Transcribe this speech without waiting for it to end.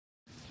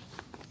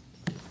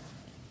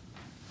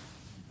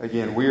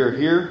Again, we are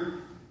here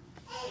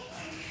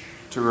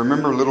to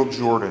remember little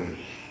Jordan.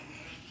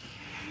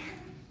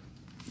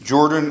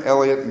 Jordan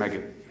Elliott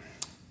Meggett.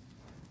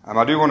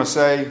 I do want to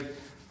say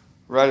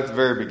right at the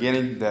very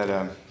beginning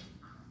that,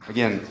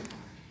 again,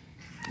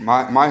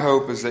 my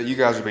hope is that you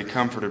guys will be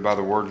comforted by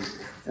the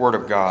Word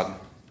of God.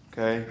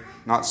 Okay?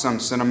 Not some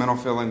sentimental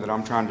feeling that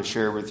I'm trying to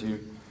share with you.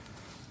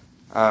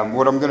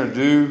 What I'm going to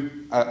do,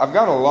 I've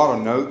got a lot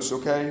of notes,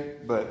 okay?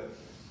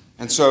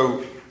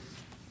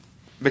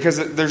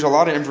 Because there's a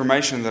lot of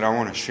information that I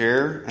want to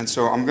share, and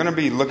so I'm going to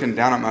be looking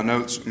down at my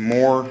notes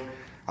more.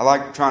 I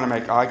like trying to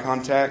make eye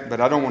contact, but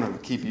I don't want to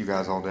keep you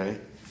guys all day.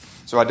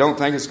 So I don't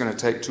think it's going to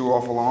take too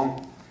awful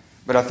long.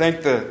 But I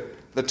think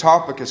the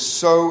topic is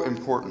so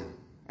important,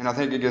 and I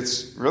think it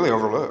gets really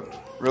overlooked,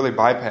 really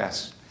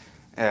bypassed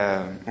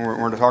when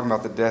we're talking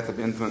about the death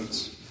of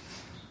infants.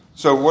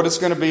 So what it's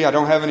going to be, I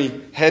don't have any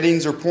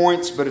headings or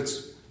points, but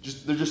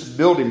they're just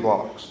building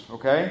blocks,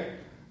 okay?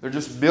 They're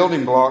just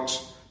building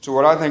blocks to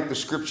what I think the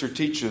Scripture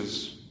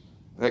teaches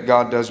that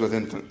God does with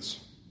infants.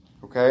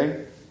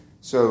 Okay?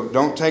 So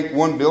don't take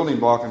one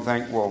building block and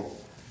think, well,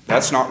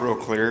 that's not real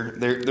clear.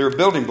 They're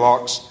building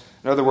blocks.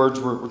 In other words,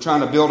 we're trying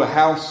to build a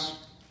house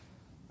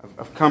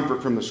of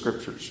comfort from the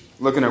Scriptures,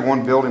 looking at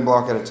one building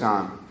block at a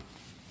time.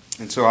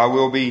 And so I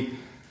will be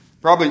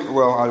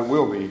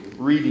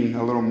reading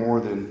a little more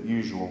than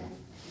usual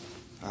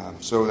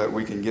so that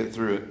we can get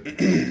through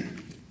it.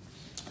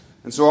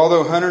 And so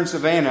although Hunter and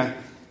Savannah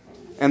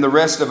and the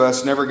rest of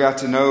us never got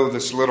to know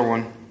this little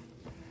one,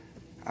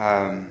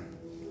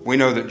 we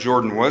know that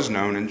Jordan was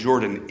known, and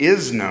Jordan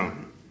is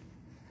known.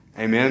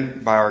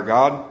 Amen? By our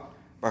God,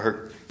 by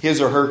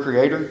his or her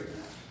Creator.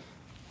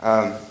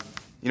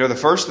 The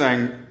first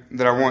thing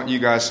that I want you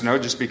guys to know,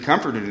 just be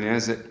comforted in,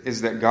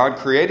 is that God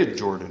created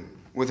Jordan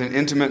with an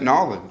intimate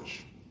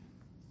knowledge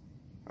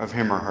of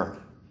him or her.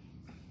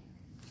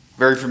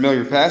 Very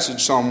familiar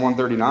passage, Psalm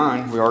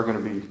 139. We are going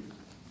to be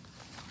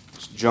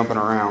just jumping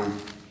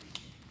around.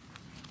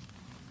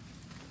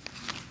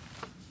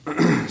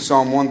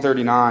 Psalm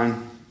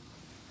 139,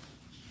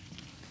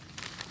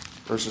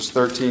 verses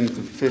 13 to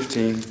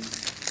 15,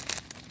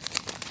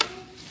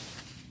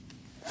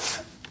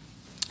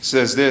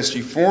 says this: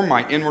 You formed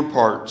my inward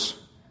parts.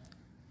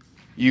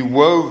 You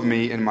wove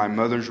me in my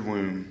mother's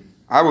womb.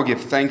 I will give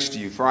thanks to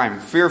you, for I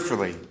am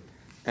fearfully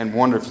and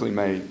wonderfully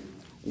made.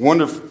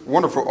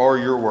 Wonderful are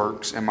your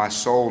works, and my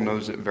soul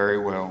knows it very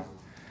well.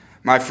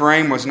 My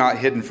frame was not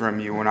hidden from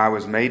you when I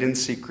was made in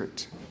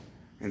secret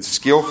and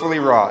skillfully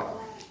wrought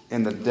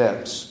in the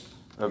depths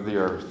of the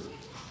earth.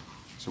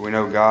 So we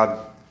know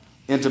God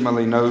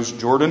intimately knows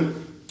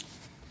Jordan.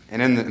 And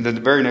in the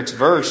very next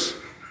verse,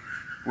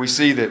 we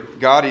see that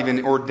God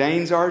even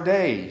ordains our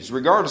days,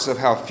 regardless of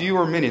how few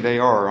or many they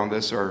are on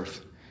this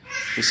earth.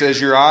 He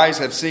says, Your eyes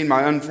have seen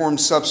my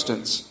unformed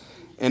substance,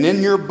 and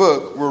in your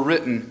book were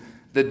written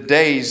the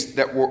days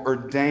that were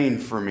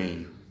ordained for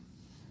me,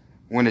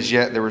 when as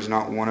yet there was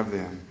not one of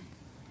them.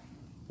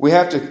 We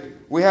have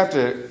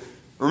to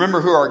remember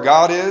who our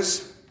God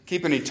is,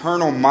 keep an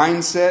eternal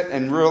mindset,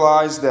 and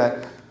realize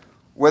that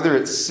whether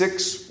it's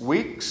 6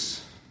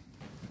 weeks,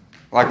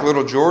 like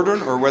little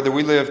Jordan, or whether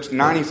we lived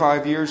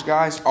 95 years,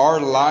 guys, our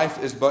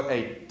life is but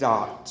a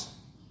dot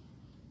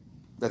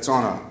that's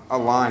on a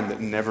line that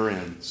never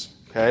ends.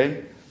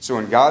 Okay? So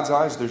in God's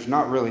eyes, there's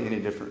not really any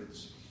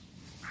difference.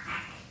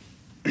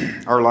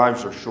 Our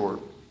lives are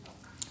short.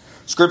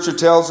 Scripture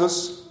tells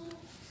us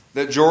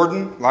that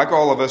Jordan, like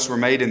all of us, were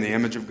made in the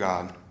image of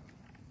God.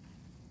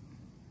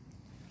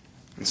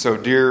 And so,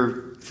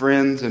 dear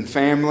friends and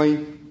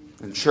family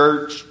and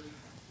church,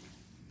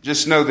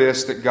 just know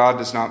this, that God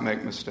does not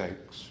make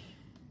mistakes.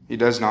 He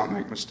does not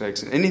make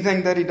mistakes in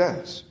anything that He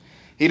does.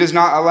 He does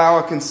not allow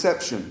a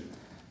conception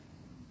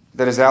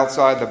that is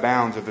outside the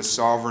bounds of His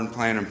sovereign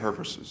plan and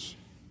purposes.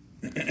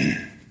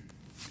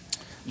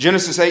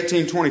 Genesis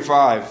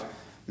 18:25,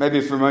 maybe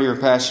a familiar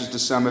passage to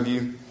some of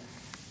you.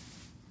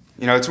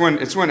 It's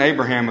when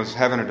Abraham was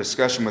having a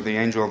discussion with the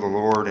angel of the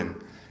Lord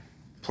and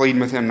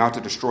pleading with him not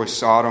to destroy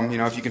Sodom.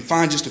 If you can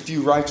find just a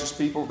few righteous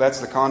people,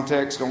 that's the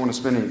context. Don't want to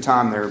spend any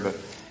time there, but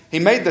he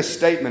made this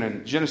statement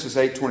in Genesis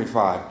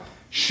 8:25.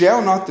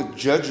 Shall not the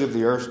judge of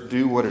the earth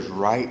do what is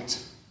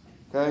right?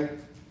 Okay?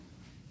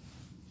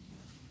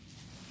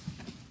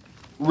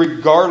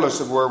 Regardless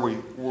of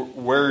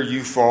where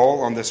you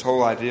fall on this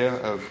whole idea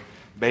of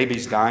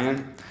babies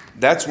dying,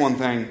 that's one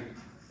thing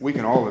we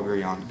can all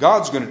agree on.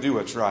 God's going to do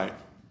what's right.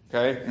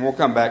 Okay? And we'll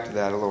come back to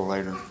that a little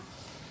later.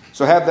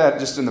 So have that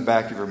just in the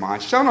back of your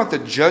mind. Shall not the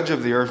judge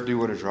of the earth do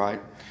what is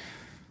right?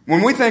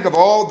 When we think of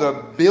all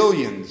the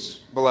billions,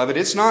 beloved,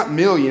 it's not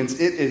millions,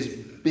 it is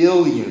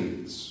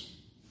billions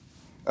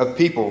of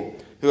people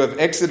who have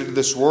exited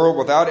this world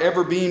without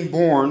ever being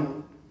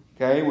born.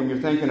 Okay, when you're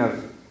thinking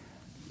of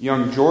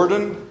young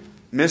Jordan,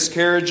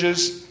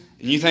 miscarriages,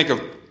 and you think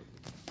of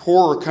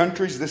poorer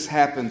countries, this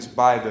happens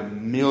by the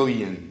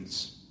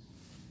millions.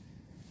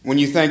 When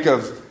you think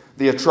of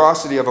the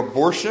atrocity of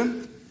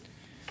abortion,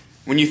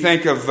 when you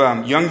think of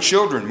young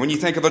children, when you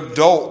think of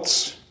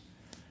adults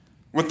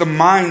with the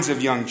minds of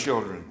young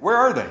children, where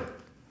are they?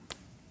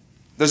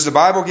 Does the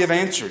Bible give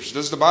answers?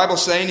 Does the Bible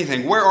say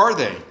anything? Where are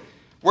they?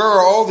 Where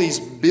are all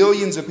these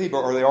billions of people?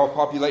 Are they all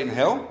populating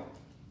hell?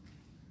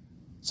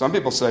 Some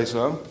people say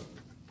so.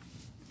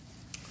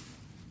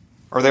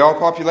 Are they all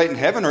populating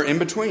heaven or in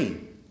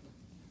between?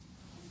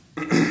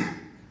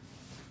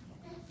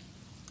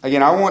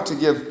 Again, I want to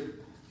give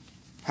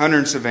Hunter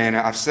and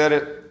Savannah, I've said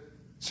it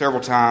several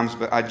times,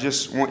 but I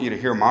just want you to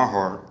hear my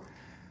heart.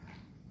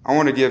 I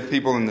want to give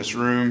people in this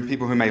room,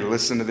 people who may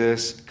listen to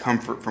this,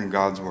 comfort from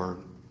God's Word.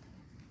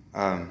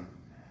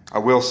 I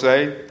will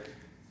say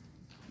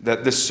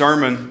that this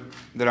sermon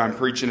that I'm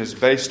preaching is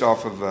based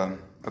off of a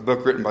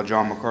book written by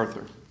John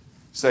MacArthur,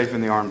 Safe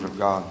in the Arms of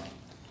God.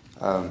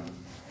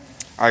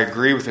 I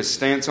agree with his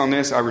stance on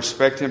this. I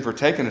respect him for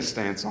taking a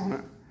stance on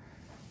it.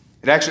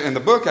 And the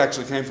book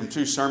actually came from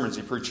 2 sermons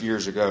he preached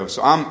years ago.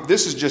 So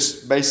this is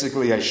just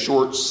basically a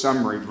short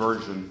summary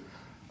version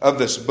of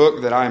this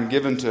book that I am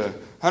given to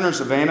Hunter and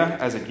Savannah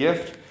as a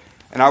gift.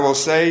 And I will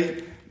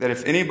say that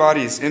if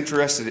anybody is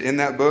interested in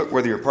that book,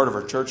 whether you're part of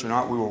our church or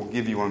not, we will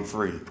give you one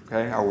free.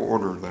 Okay? I will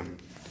order them.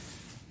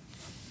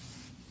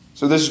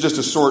 So this is just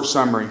a short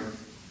summary.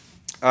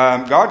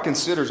 God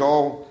considers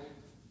all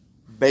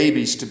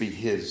babies to be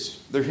His.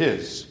 They're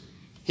His.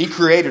 He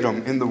created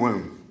them in the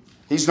womb.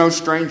 He's no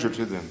stranger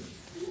to them.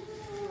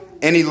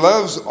 And He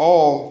loves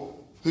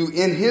all who,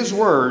 in His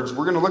words,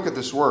 we're going to look at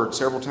this word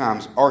several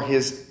times, are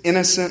His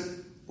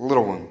innocent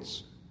little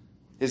ones.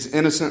 His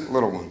innocent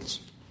little ones.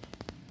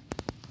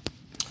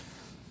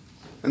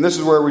 And this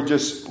is where we're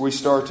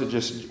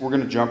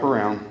going to jump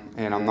around,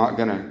 and I'm not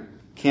going to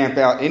camp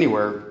out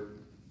anywhere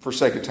for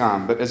sake of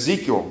time. But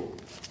Ezekiel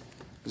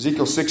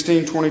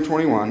 16, 20,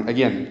 21,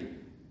 again,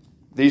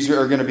 these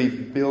are going to be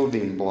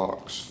building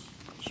blocks.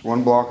 Just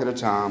one block at a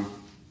time.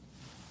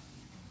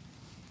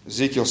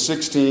 Ezekiel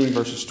 16,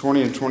 verses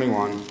 20 and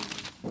 21.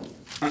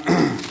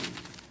 I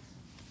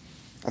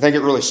think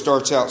it really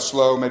starts out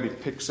slow, maybe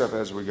picks up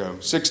as we go.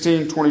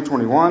 16, 20,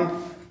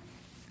 21.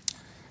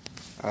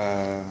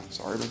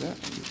 Sorry about that.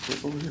 Let me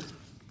flip over here.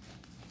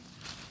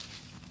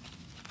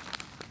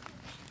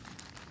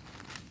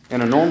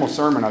 In a normal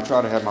sermon, I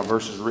try to have my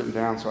verses written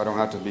down so I don't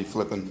have to be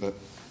flipping. But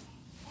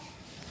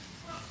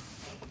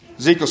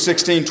Ezekiel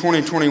 16,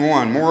 20,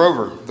 21.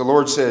 Moreover, the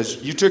Lord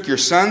says, you took your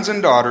sons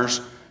and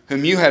daughters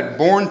whom you had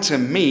borne to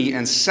me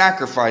and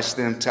sacrificed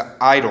them to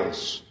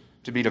idols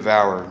to be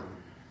devoured.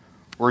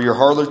 Were your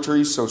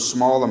harlotries so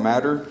small a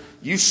matter?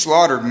 You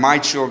slaughtered my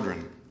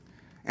children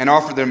and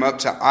offered them up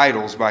to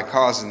idols by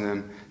causing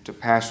them to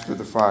pass through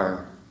the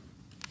fire.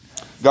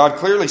 God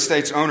clearly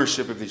states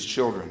ownership of these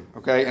children.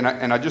 Okay, and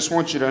I just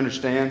want you to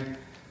understand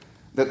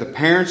that the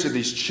parents of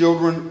these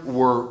children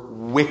were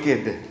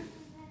wicked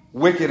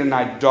and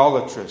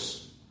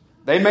idolatrous.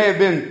 They may have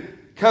been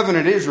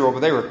covenant Israel, but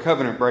they were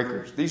covenant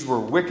breakers. These were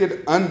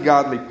wicked,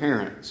 ungodly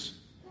parents.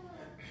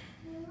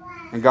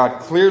 And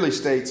God clearly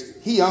states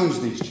He owns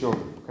these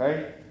children.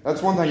 Okay?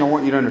 That's one thing I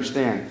want you to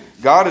understand.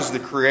 God is the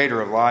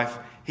creator of life.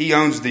 He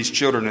owns these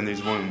children in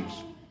these wombs.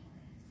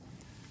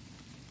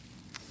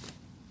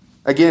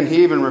 Again,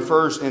 He even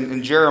refers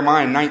in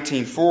Jeremiah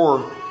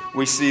 19:4,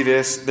 we see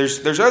this.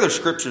 There's other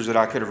scriptures that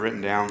I could have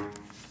written down.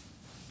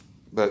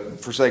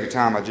 But for sake of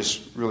time, I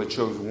just really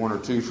chose 1 or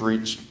 2 for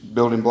each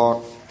building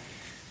block.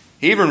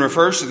 He even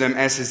refers to them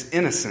as His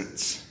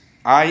innocents.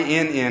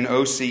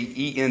 INNOCENTS.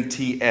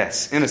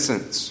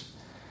 Innocents.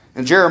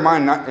 And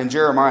Jeremiah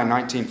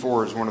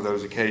 19:4 is one of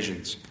those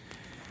occasions.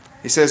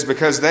 He says,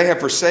 because they have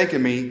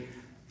forsaken me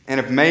and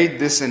have made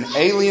this an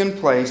alien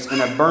place and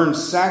have burned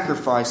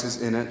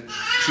sacrifices in it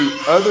to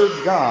other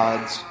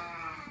gods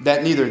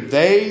that neither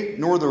they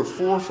nor their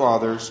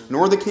forefathers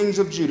nor the kings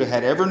of Judah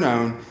had ever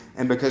known,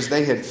 and because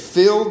they had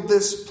filled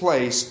this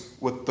place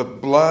with the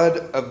blood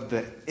of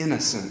the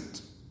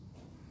innocent.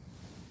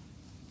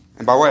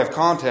 And by way of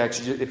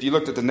context, if you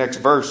looked at the next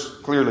verse,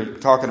 clearly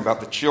talking about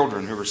the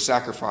children who were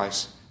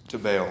sacrificed to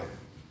Baal,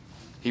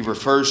 He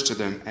refers to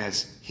them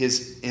as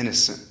His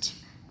innocent.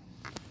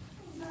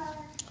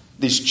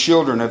 These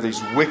children of these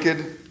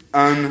wicked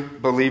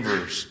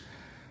unbelievers.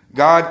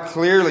 God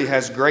clearly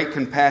has great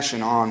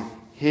compassion on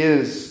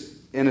His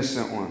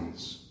innocent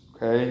ones.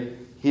 Okay?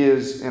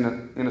 His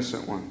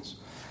innocent ones.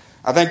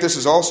 I think this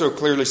is also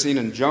clearly seen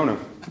in Jonah.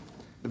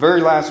 The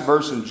very last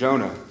verse in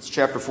Jonah, it's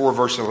chapter 4,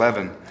 verse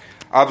 11.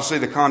 Obviously,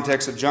 the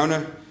context of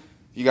Jonah,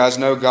 you guys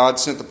know God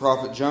sent the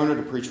prophet Jonah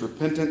to preach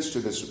repentance to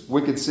this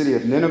wicked city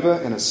of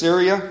Nineveh in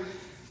Assyria.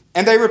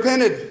 And they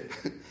repented.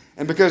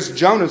 And because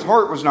Jonah's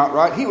heart was not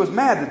right, he was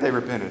mad that they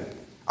repented.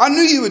 I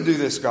knew you would do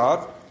this,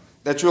 God.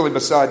 That's really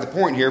beside the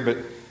point here.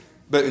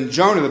 But in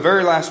Jonah, the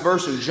very last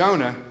verse in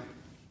Jonah,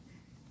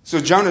 so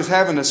Jonah's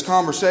having this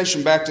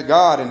conversation back to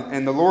God.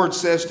 And the Lord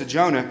says to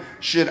Jonah,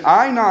 should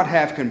I not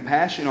have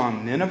compassion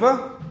on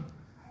Nineveh,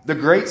 the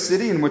great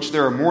city in which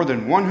there are more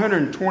than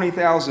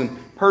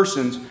 120,000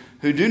 persons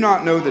who do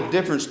not know the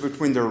difference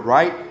between their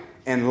right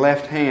and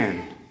left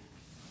hand?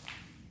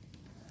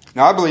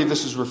 Now, I believe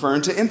this is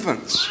referring to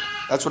infants.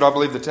 That's what I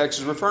believe the text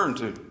is referring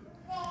to.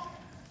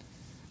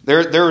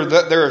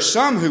 There are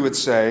some who would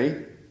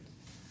say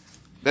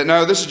that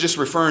no, this is just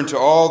referring to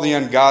all the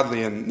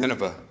ungodly in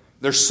Nineveh.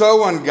 They're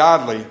so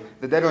ungodly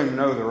that they don't even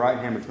know their right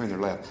hand between their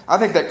left. I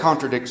think that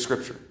contradicts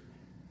Scripture.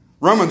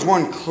 Romans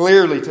 1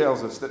 clearly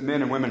tells us that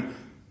men and women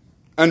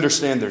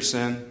understand their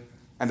sin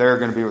and they're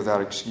going to be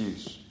without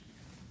excuse.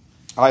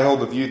 I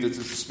hold the view that this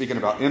is speaking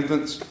about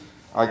infants.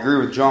 I agree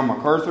with John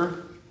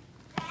MacArthur.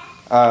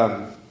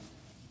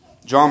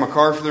 John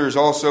MacArthur is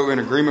also in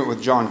agreement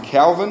with John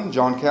Calvin.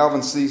 John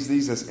Calvin sees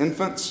these as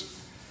infants.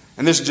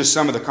 And this is just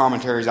some of the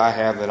commentaries I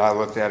have that I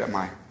looked at in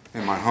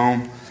my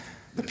home.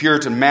 The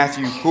Puritan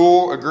Matthew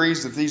Poole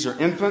agrees that these are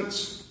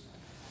infants.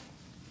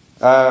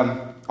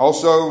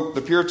 Also,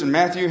 the Puritan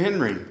Matthew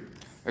Henry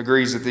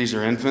agrees that these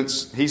are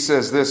infants. He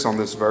says this on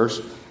this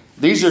verse: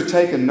 "These are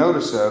taken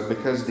notice of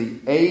because the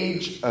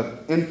age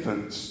of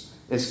infants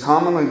is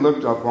commonly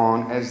looked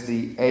upon as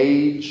the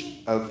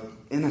age of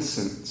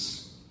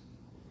innocence.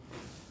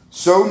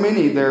 So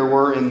many there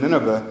were in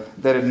Nineveh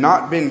that had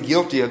not been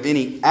guilty of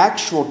any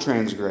actual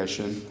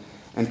transgression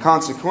and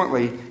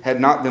consequently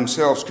had not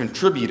themselves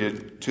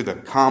contributed to the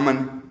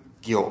common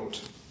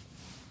guilt."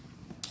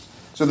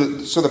 So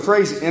the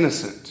phrase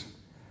innocent,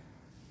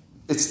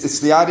 it's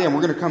the idea, and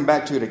we're going to come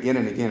back to it again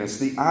and again, it's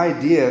the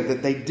idea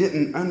that they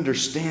didn't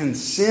understand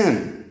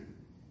sin.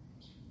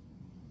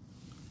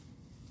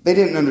 They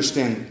didn't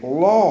understand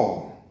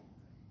law.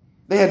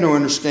 They had no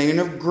understanding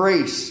of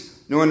grace,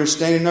 no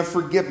understanding of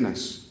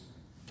forgiveness.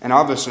 And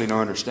obviously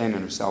no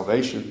understanding of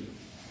salvation.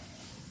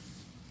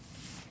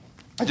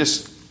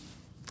 As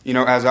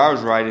I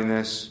was writing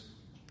this,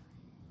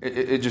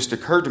 it just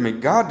occurred to me,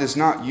 God does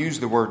not use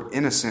the word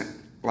innocent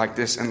like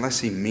this unless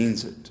He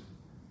means it.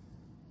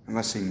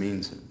 Unless He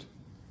means it.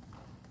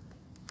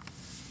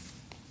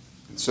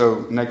 And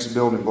so, next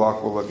building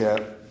block we'll look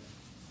at,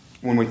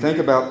 when we think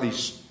about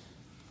these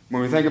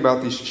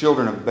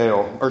children of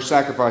Baal, or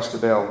sacrificed to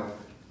Baal,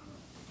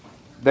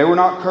 they were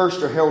not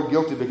cursed or held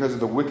guilty because of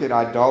the wicked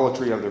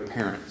idolatry of their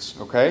parents.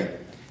 Okay?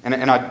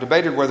 And I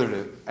debated whether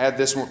to add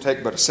this, won't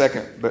take but a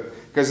second, but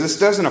because this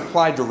doesn't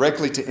apply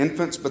directly to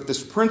infants, but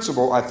this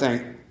principle, I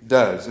think,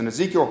 does. In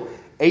Ezekiel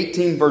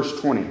 18, verse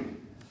 20,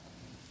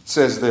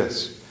 says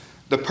this: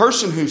 "The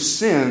person who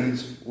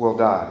sins will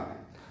die.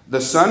 The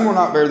son will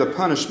not bear the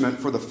punishment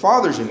for the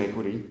father's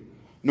iniquity,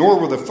 nor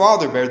will the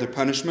father bear the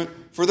punishment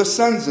for the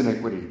son's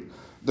iniquity.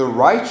 The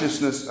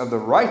righteousness of the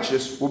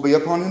righteous will be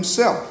upon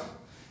himself,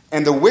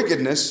 and the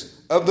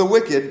wickedness of the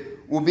wicked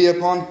will be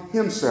upon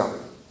himself."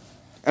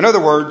 In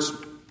other words,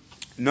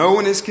 no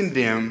one is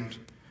condemned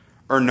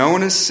or no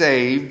one is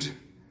saved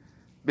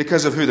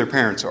because of who their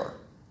parents are.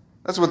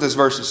 That's what this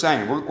verse is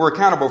saying. We're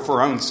accountable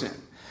for our own sin.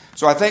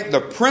 So I think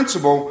the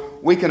principle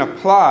we can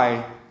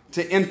apply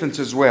to infants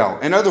as well.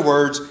 In other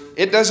words,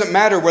 it doesn't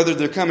matter whether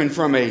they're coming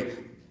from a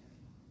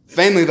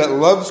family that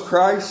loves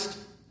Christ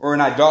or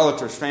an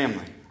idolatrous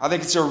family. I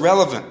think it's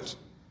irrelevant.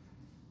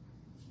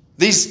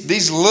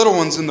 These little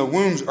ones in the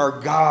wombs are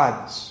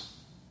God's.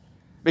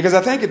 Because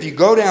I think if you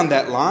go down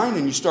that line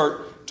and you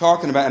start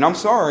talking about, and I'm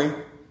sorry,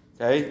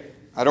 okay,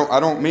 I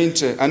don't mean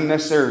to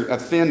unnecessarily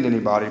offend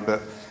anybody,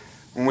 but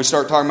when we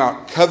start talking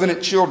about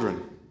covenant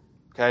children,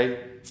 okay,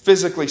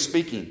 physically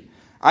speaking,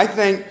 I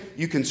think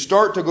you can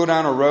start to go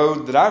down a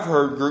road that I've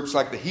heard groups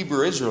like the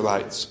Hebrew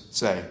Israelites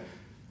say,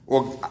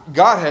 well,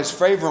 God has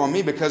favor on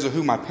me because of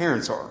who my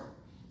parents are,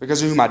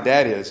 because of who my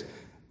dad is.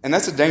 And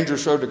that's a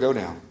dangerous road to go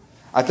down.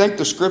 I think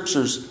the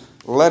Scriptures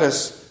let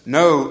us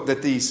know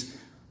that these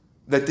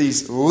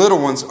little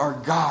ones are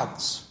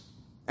God's.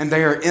 And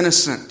they are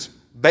innocent,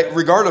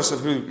 regardless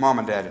of who mom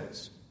and dad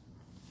is.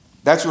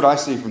 That's what I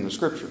see from the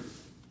Scripture.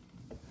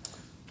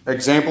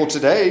 Example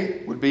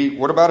today would be,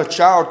 what about a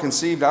child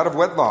conceived out of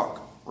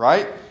wedlock,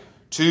 right?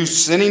 Two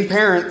sinning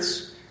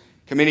parents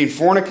committing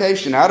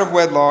fornication out of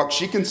wedlock.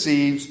 She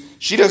conceives.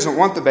 She doesn't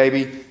want the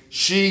baby.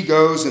 She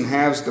goes and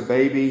has the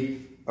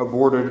baby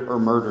aborted or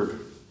murdered.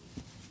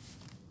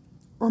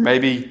 Or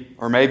maybe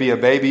a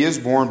baby is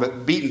born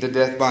but beaten to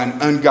death by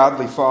an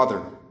ungodly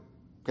father.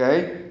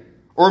 Okay?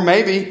 Or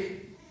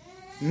maybe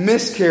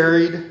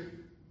miscarried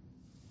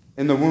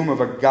in the womb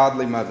of a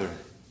godly mother.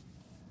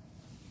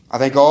 I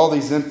think all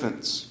these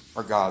infants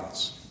are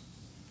God's.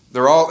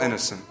 They're all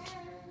innocent.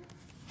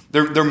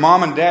 Their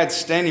mom and dad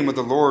standing with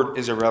the Lord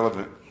is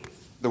irrelevant,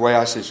 the way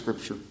I see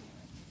Scripture.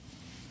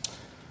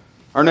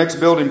 Our next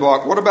building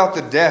block, what about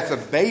the death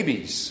of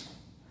babies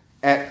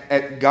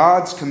at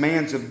God's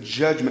commands of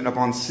judgment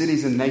upon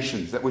cities and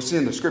nations that we see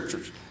in the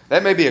Scriptures?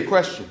 That may be a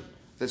question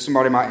that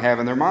somebody might have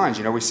in their minds.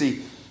 You know, we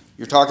see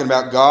you're talking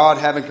about God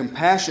having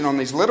compassion on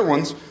these little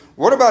ones.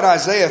 What about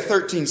Isaiah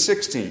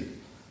 13:16?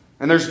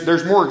 And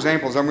there's more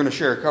examples. I'm going to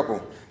share a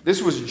couple.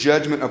 This was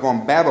judgment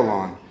upon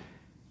Babylon.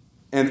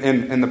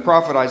 And the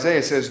prophet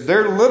Isaiah says,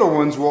 their little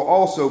ones will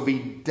also be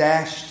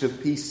dashed to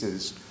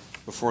pieces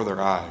before their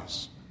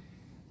eyes.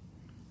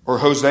 Or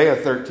Hosea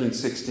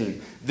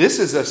 13:16. This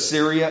is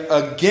Assyria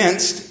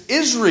against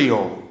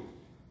Israel.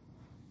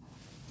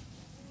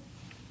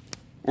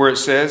 Where it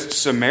says,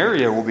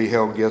 Samaria will be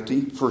held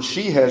guilty, for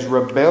she has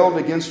rebelled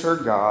against her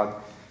God.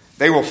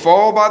 They will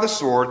fall by the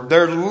sword.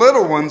 Their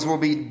little ones will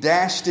be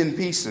dashed in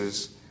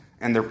pieces,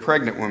 and their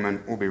pregnant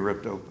women will be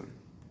ripped open.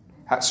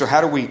 So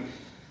how do we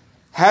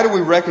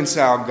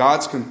reconcile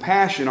God's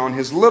compassion on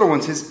his little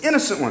ones, his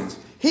innocent ones?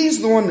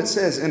 He's the one that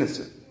says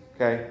innocent.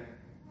 Okay?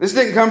 This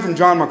didn't come from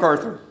John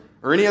MacArthur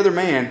or any other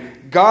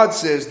man. God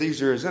says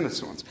these are his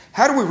innocent ones.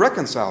 How do we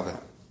reconcile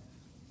that?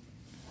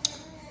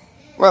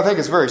 Well, I think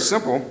it's very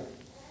simple.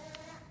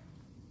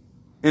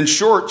 In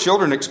short,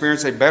 children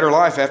experience a better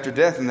life after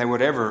death than they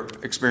would ever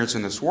experience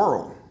in this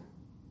world.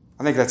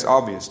 I think that's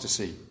obvious to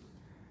see.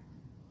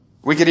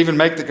 We could even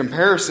make the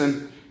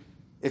comparison,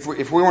 if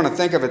we want to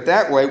think of it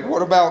that way,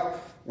 what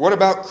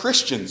about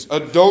Christians,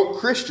 adult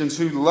Christians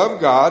who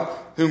love God,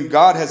 whom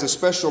God has a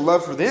special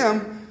love for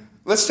them?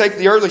 Let's take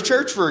the early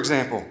church, for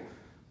example.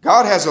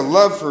 God has a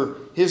love for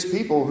his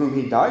people whom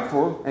he died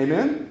for.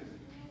 Amen?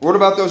 What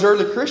about those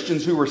early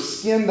Christians who were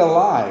skinned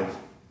alive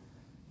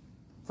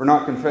for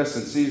not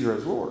confessing Caesar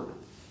as Lord?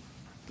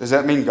 Does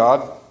that mean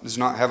God does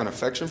not have an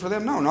affection for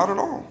them? No, not at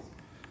all.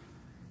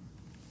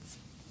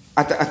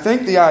 I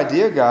think the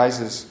idea,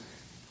 guys, is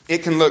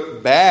it can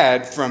look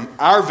bad from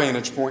our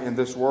vantage point in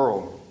this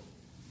world.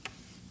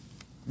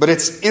 But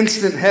it's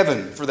instant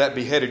heaven for that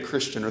beheaded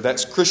Christian or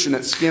that Christian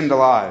that's skinned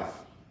alive.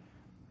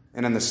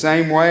 And in the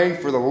same way,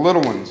 for the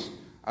little ones,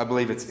 I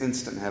believe it's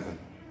instant heaven.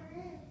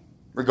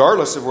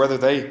 Regardless of whether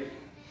they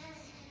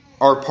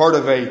are part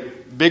of a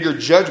bigger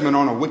judgment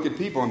on a wicked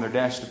people and they're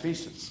dashed to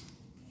pieces.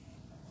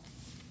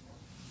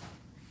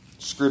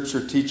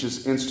 Scripture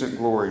teaches instant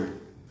glory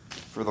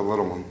for the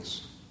little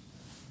ones.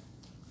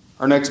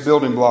 Our next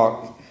building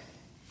block,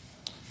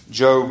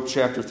 Job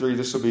chapter 3.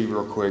 This will be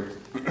real quick.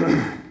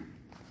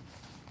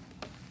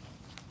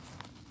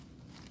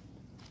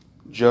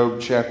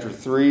 Job chapter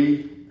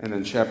 3 and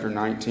then chapter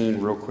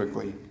 19 real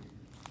quickly.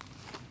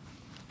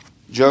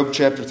 Job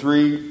chapter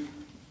 3,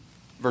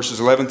 verses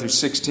 11 through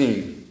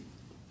 16.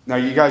 Now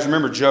you guys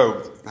remember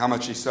Job, how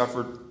much he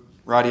suffered,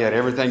 right? He had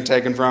everything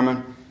taken from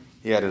him.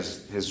 He had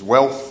his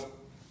wealth,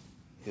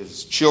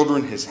 his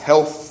children, his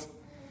health.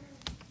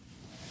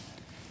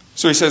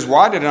 So he says,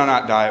 why did I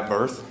not die at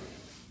birth?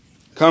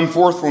 Come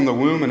forth from the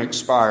womb and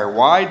expire.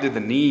 Why did the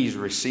knees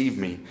receive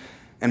me?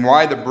 And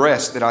why the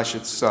breast that I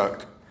should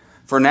suck?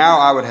 For now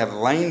I would have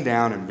lain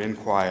down and been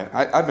quiet.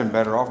 I've been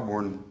better off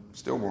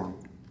stillborn.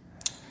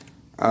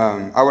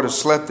 I would have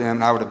slept in,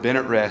 and I would have been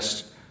at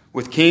rest,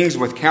 with kings,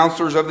 with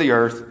counselors of the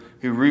earth,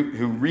 who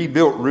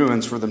rebuilt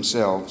ruins for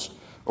themselves,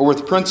 or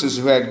with princes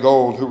who had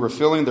gold, who were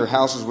filling their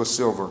houses with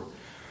silver,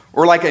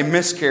 or like a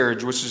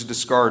miscarriage which is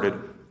discarded,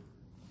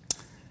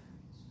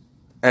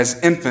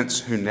 as infants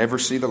who never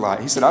see the light.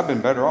 He said, I've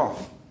been better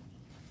off.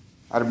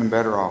 I'd have been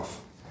better off.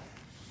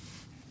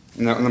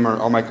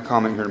 I'll make a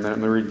comment here in a minute.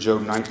 Let me read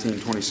Job 19,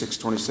 26,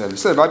 27. He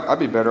said, I'd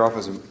be better off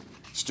as a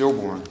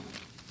stillborn.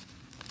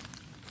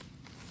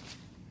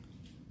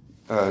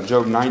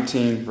 Job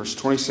 19, verse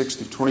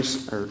 26 and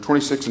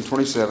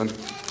 27.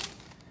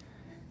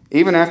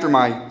 Even after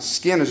my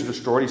skin is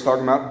destroyed, he's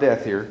talking about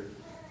death here.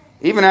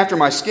 Even after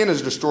my skin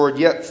is destroyed,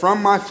 yet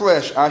from my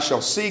flesh I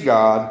shall see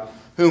God,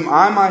 whom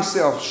I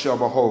myself shall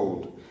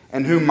behold,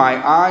 and whom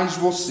my eyes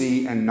will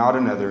see, and not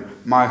another.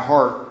 My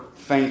heart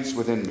faints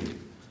within me.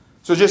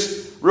 So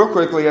just real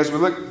quickly, as we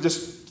look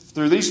just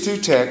through these two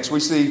texts,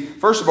 we see,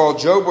 first of all,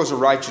 Job was a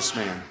righteous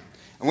man.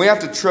 And we have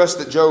to trust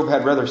that Job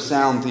had rather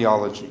sound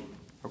theology.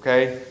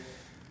 Okay?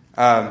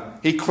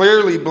 He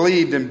clearly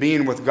believed in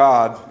being with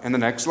God in the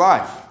next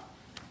life.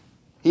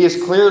 He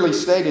is clearly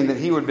stating that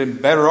he would have been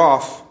better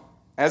off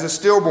as a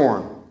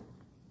stillborn.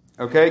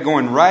 Okay?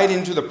 Going right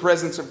into the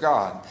presence of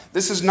God.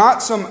 This is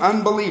not some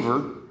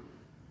unbeliever,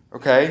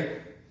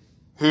 okay,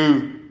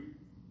 who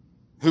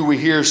we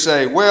hear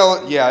say,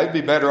 well, yeah, it'd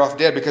be better off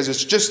dead because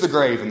it's just the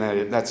grave and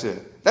that's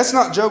it. That's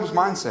not Job's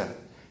mindset.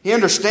 He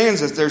understands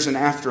that there's an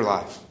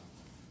afterlife.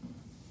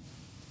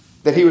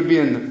 That he would be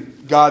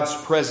in God's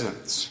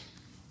presence.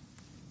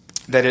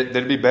 That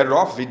it'd be better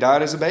off if he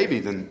died as a baby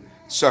than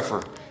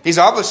suffer. He's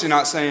obviously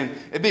not saying,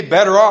 it'd be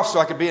better off so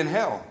I could be in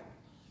hell.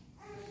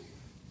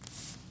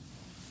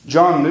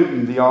 John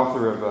Newton, the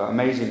author of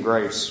Amazing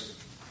Grace,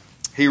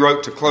 he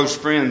wrote to close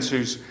friends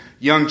whose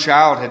young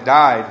child had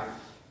died.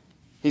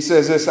 He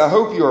says this, I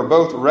hope you are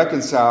both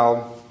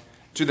reconciled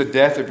to the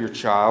death of your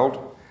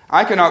child.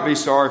 I cannot be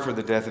sorry for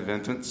the death of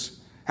infants.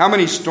 How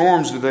many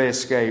storms do they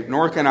escape?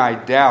 Nor can I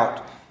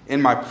doubt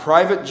in my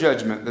private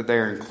judgment that they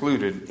are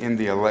included in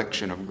the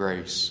election of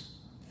grace.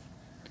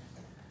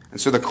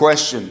 And so the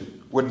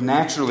question would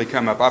naturally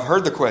come up. I've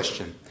heard the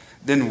question.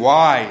 Then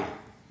why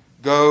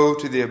go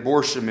to the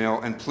abortion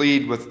mill and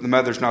plead with the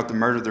mothers not to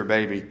murder their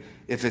baby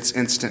if it's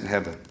instant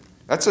heaven?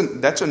 That's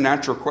a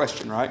natural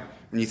question, right?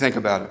 When you think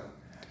about it.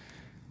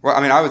 Well,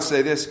 I would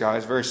say this,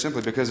 guys, very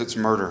simply, because it's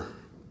murder.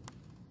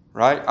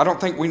 Right? I don't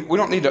think we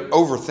don't need to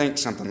overthink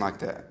something like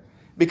that.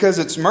 Because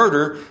it's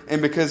murder and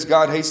because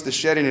God hates the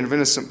shedding of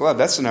innocent blood.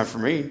 That's enough for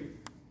me.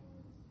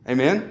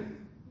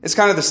 Amen? It's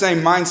kind of the same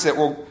mindset.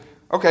 Well,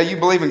 okay, you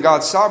believe in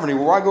God's sovereignty.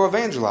 Well, why go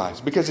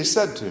evangelize? Because he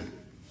said to.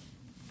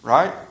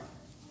 Right?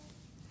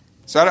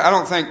 So I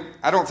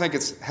don't think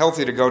it's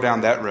healthy to go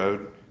down that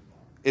road.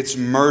 It's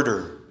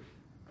murder.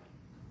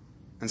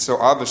 And so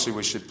obviously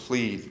we should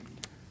plead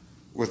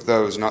with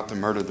those not to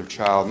murder their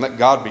child and let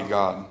God be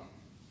God.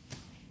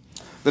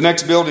 The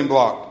next building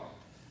block.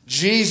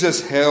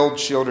 Jesus held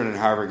children in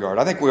high regard.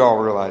 I think we all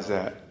realize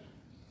that.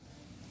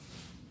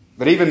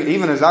 But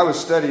even as I was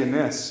studying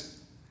this,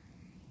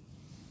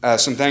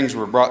 some things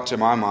were brought to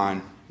my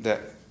mind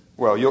that,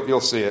 well, you'll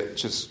see it.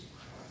 Just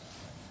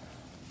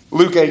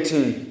Luke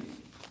 18,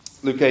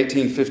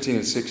 15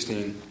 and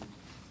 16.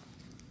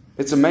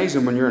 It's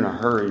amazing when you're in a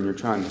hurry and you're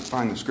trying to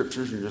find the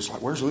scriptures and you're just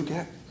like, where's Luke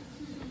at?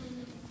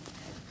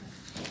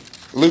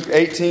 Luke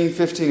 18,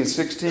 15 and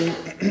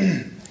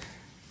 16.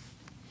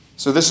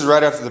 So this is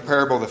right after the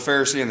parable of the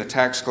Pharisee and the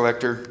tax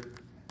collector.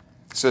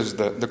 It says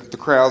the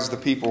crowds, the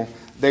people,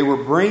 they were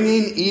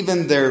bringing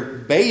even their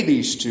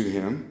babies to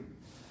him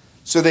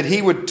so that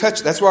he would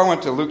touch. That's why I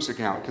went to Luke's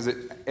account, because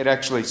it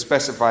actually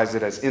specifies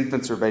it as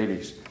infants or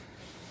babies.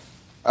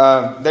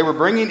 They were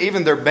bringing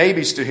even their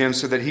babies to him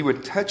so that he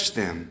would touch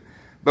them.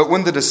 But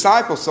when the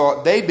disciples saw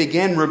it, they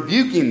began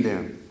rebuking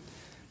them.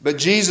 But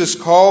Jesus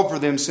called for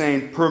them,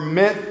 saying,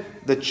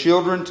 "Permit the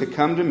children to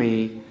come to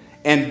me,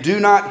 and do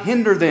not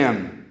hinder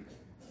them.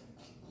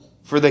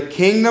 For the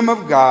kingdom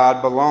of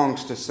God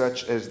belongs to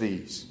such as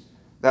these."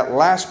 That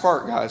last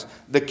part, guys,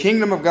 the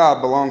kingdom of God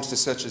belongs to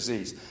such as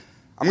these.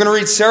 I'm going to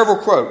read several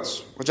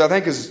quotes, which I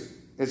think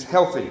is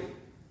healthy.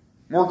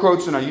 More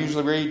quotes than I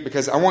usually read,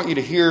 because I want you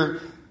to hear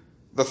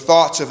the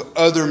thoughts of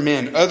other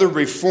men, other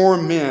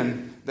reformed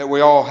men that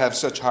we all have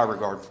such high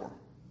regard for.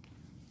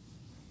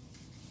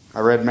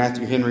 I read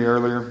Matthew Henry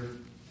earlier.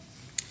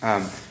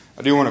 I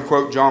do want to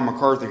quote John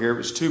MacArthur here. It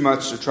was too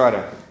much to try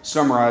to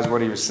summarize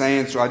what he was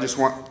saying, so I just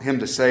want him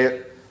to say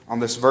it on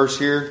this verse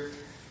here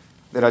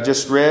that I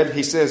just read.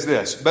 He says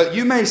this: "But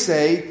you may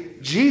say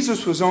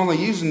Jesus was only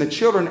using the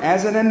children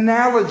as an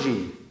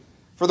analogy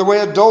for the way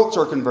adults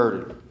are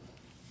converted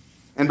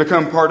and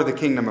become part of the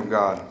kingdom of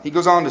God." He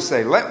goes on to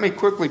say, "Let me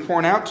quickly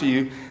point out to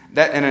you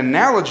that an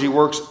analogy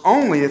works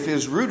only if it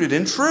is rooted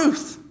in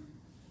truth.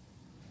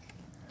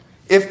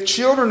 If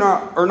children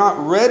are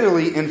not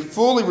readily and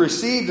fully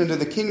received into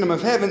the kingdom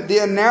of heaven, the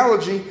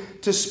analogy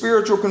to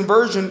spiritual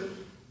conversion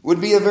would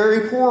be a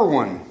very poor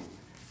one.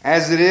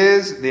 As it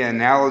is, the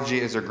analogy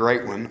is a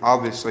great one."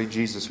 Obviously,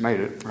 Jesus made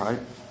it, right?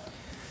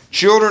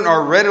 "Children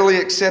are readily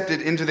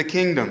accepted into the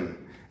kingdom,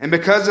 and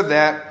because of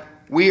that,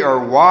 we are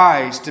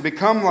wise to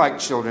become like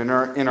children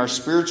in our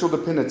spiritual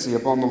dependency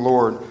upon the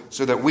Lord,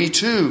 so that we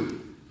too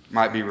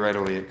might be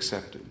readily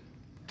accepted."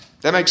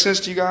 That makes sense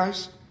to you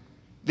guys?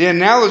 The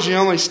analogy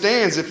only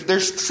stands if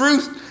there's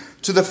truth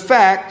to the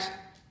fact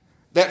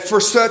that for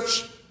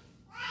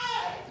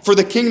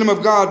the kingdom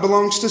of God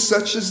belongs to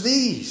such as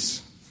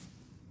these.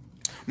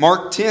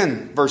 Mark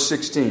 10, verse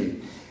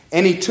 16.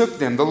 "And he took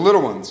them, the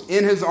little ones,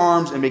 in his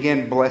arms and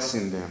began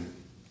blessing them."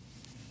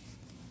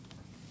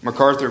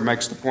 MacArthur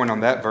makes the point on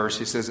that verse.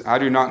 He says, "I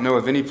do not know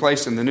of any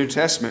place in the New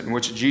Testament in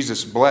which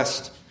Jesus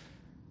blessed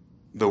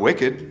the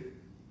wicked."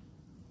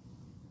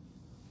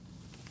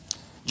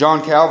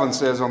 John Calvin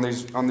says on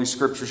these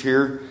scriptures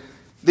here,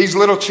 "These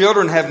little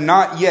children have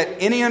not yet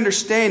any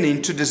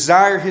understanding to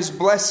desire his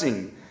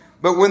blessing.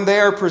 But when they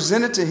are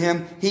presented to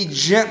him, he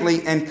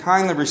gently and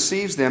kindly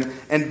receives them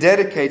and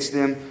dedicates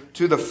them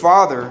to the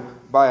Father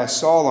by a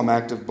solemn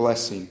act of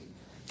blessing."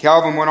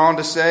 Calvin went on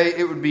to say,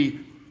 "It would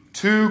be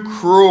too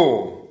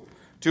cruel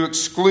to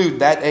exclude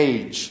that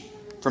age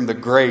from the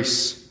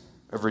grace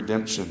of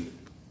redemption."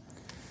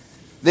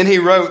 Then he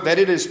wrote that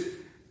it is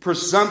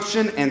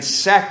presumption and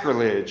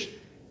sacrilege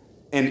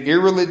and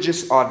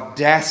irreligious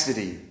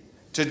audacity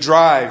to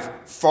drive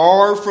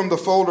far from the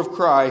fold of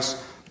Christ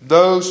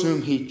those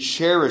whom he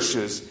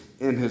cherishes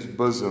in his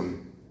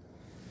bosom,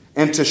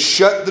 and to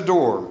shut the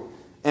door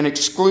and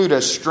exclude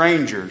as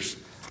strangers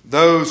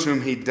those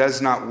whom he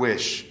does not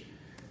wish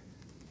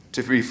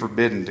to be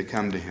forbidden to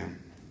come to him.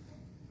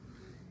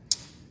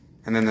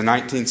 And then the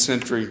 19th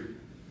century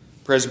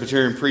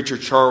Presbyterian preacher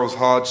Charles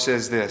Hodge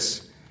says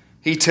this: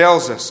 "He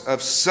tells us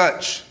of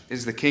such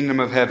is the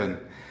kingdom of heaven,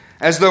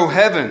 as though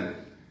heaven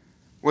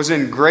was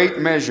in great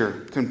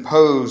measure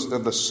composed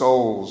of the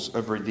souls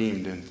of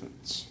redeemed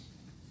infants."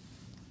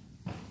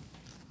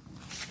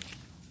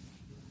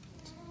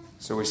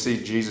 So we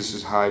see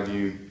Jesus' high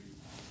view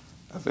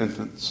of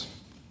infants.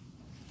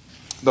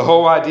 The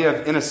whole idea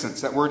of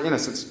innocence, that word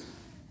innocence,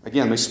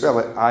 again, they spell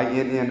it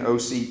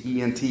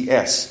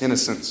I-N-N-O-C-E-N-T-S,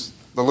 innocence.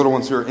 The little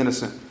ones who are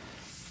innocent.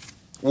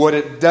 What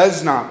it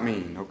does not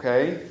mean,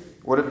 okay?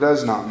 What it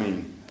does not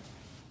mean.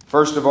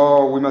 First of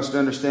all, we must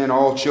understand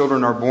all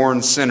children are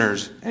born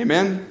sinners.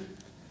 Amen?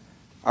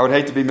 I would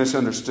hate to be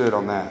misunderstood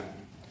on that.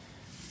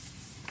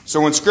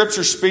 So when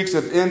Scripture speaks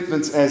of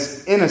infants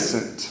as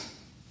innocent,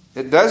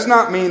 it does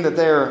not mean that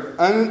they are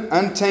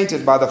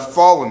untainted by the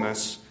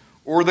fallenness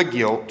or the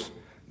guilt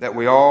that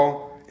we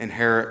all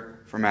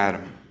inherit from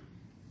Adam.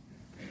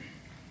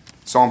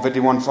 Psalm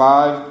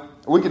 51:5.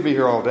 We could be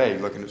here all day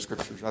looking at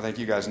Scriptures. I think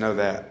you guys know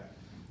that.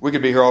 We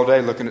could be here all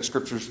day looking at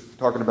Scriptures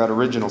talking about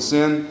original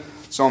sin.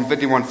 Psalm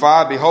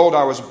 51:5. "Behold,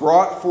 I was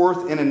brought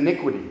forth in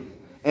iniquity,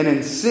 and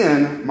in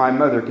sin my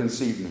mother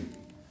conceived me."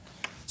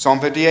 Psalm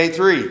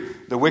 58:3.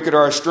 The wicked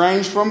are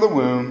estranged from the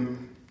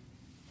womb.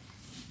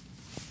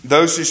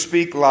 Those who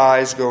speak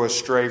lies go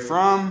astray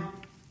from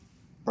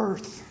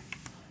birth.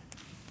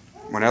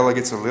 When Ella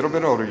gets a little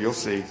bit older, you'll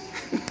see.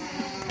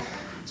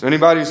 So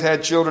anybody who's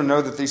had children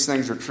know that these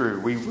things are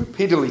true. We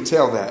repeatedly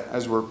tell that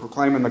as we're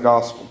proclaiming the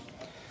gospel.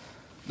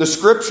 The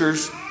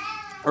scriptures,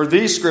 or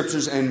these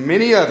scriptures and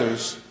many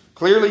others,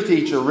 clearly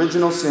teach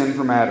original sin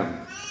from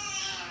Adam.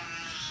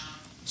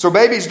 So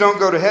babies don't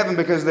go to heaven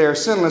because they are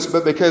sinless,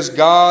 but because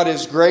God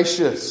is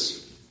gracious.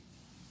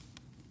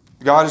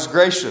 God is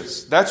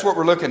gracious. That's what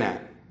we're looking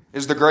at,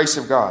 is the grace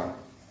of God.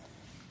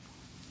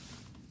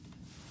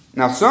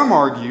 Now some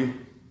argue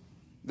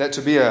that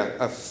to be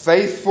a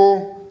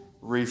faithful,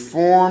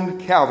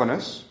 Reformed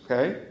Calvinist,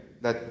 okay,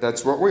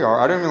 that's what we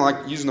are. I don't even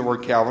like using the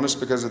word Calvinist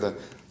because of the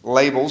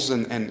labels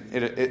and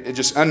it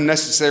just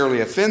unnecessarily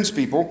offends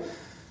people.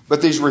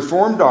 But these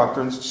Reformed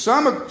doctrines,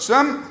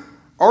 some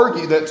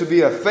argue that to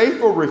be a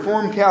faithful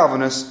Reformed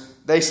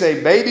Calvinist, they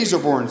say babies are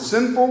born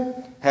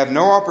sinful, have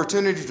no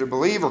opportunity to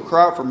believe or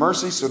cry out for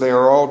mercy, so they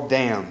are all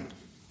damned.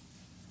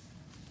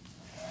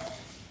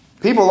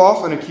 People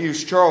often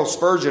accuse Charles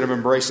Spurgeon of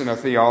embracing a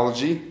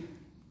theology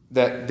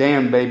that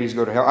damned babies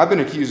go to hell. I've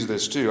been accused of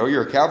this too. Oh,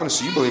 you're a Calvinist,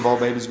 so you believe all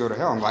babies go to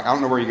hell. I'm like, I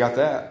don't know where you got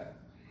that.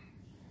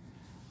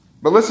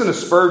 But listen to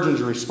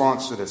Spurgeon's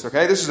response to this,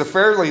 okay? This is a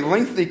fairly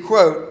lengthy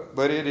quote,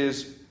 but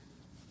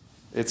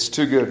it's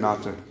too good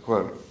not to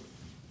quote.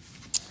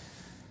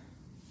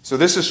 So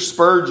this is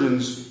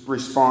Spurgeon's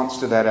response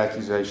to that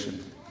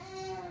accusation.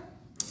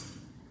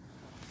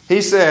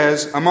 He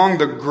says, among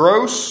the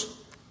gross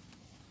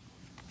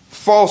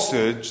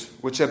falsehoods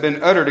which have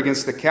been uttered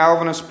against the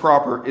Calvinist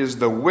proper is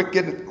the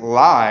wicked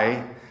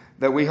lie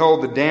that we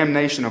hold the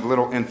damnation of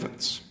little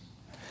infants.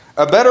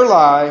 A better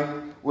lie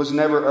was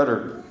never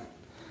uttered.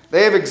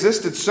 They have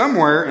existed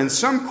somewhere in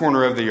some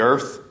corner of the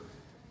earth,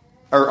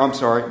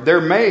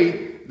 there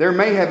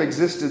may have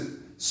existed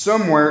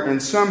somewhere in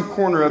some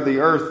corner of the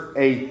earth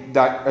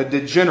a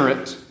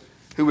degenerate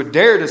who would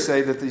dare to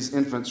say that these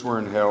infants were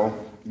in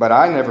hell, but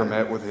I never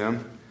met with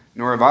him,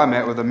 nor have I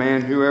met with a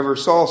man who ever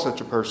saw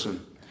such a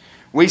person.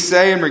 We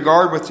say in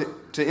regard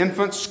to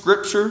infants,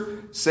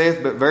 Scripture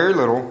saith but very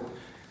little,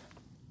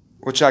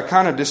 which I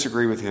kind of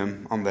disagree with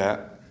him on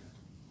that.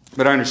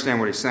 But I understand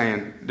what he's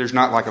saying. There's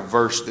not like a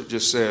verse that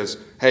just says,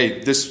 hey,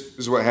 this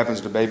is what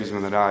happens to babies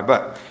when they die.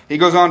 But he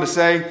goes on to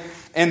say,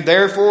 and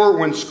therefore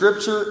when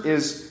Scripture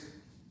is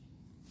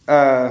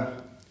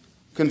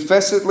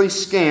confessedly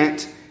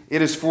scant,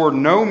 it is for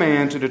no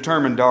man to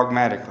determine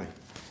dogmatically.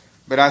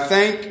 But I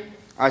think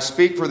I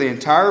speak for the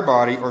entire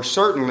body, or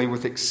certainly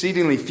with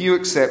exceedingly few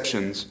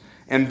exceptions,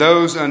 and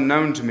those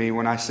unknown to me,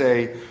 when I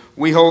say,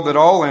 we hold that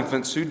all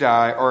infants who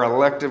die are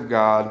elect of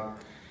God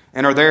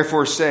and are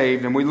therefore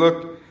saved, and we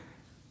look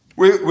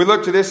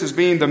to this as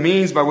being the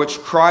means by which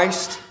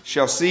Christ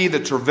shall see the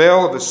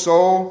travail of the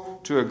soul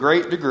to a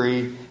great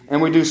degree,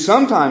 and we do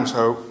sometimes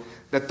hope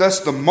that thus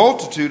the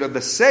multitude of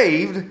the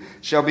saved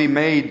shall be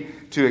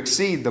made to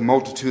exceed the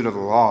multitude of the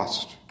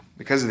lost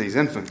because of these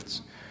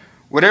infants.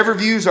 Whatever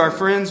views our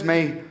friends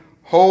may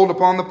hold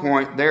upon the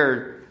point,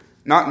 they're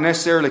not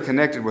necessarily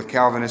connected with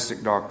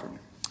Calvinistic doctrine.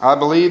 I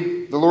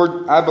believe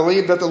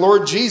that the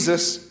Lord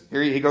Jesus,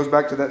 here he goes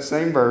back to that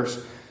same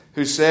verse,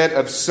 who said,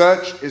 of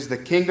such is the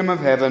kingdom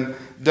of heaven,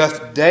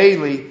 doth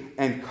daily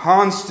and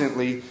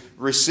constantly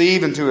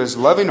receive into his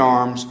loving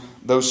arms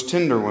those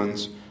tender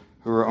ones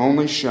who are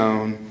only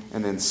shown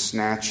and then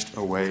snatched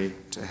away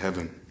to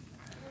heaven.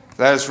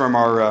 That is from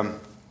our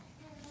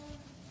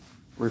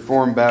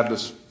Reformed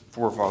Baptist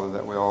forefather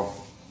that we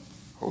all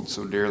hold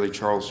so dearly,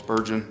 Charles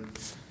Spurgeon.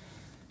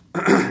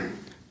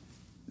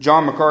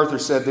 John MacArthur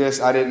said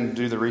this. I didn't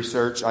do the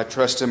research. I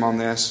trust him on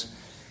this.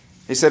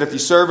 He said, if you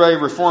survey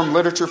Reformed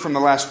literature from the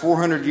last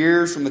 400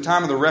 years, from the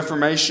time of the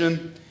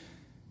Reformation,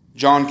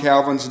 John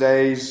Calvin's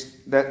days,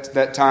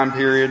 that time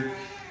period,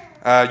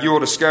 you will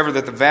discover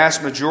that the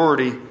vast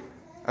majority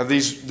of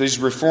these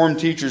Reformed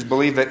teachers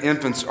believe that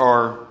infants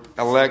are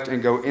elect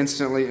and go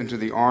instantly into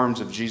the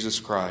arms of Jesus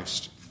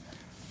Christ.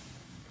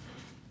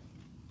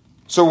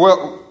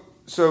 So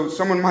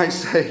someone might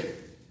say,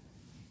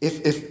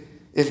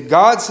 if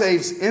God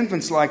saves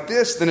infants like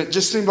this, then it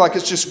just seems like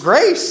it's just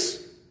grace.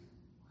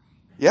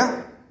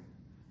 Yeah,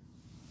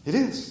 it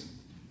is.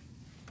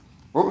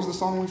 What was the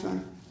song we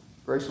sang?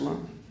 Grace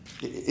alone?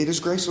 It is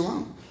grace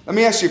alone. Let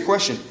me ask you a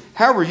question.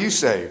 How were you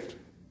saved?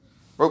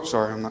 Oh,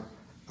 sorry, I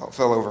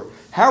fell over.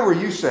 How were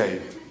you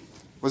saved?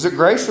 Was it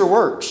grace or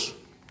works?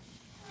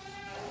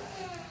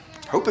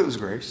 Hope it was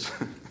grace.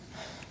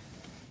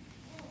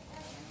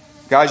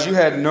 Guys, you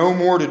had no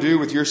more to do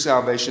with your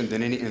salvation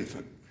than any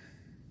infant.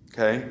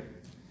 Okay?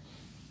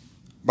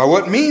 By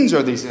what means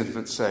are these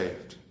infants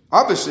saved?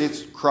 Obviously,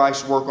 it's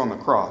Christ's work on the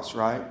cross,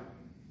 right?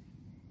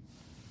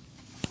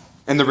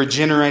 And the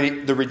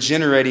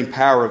regenerating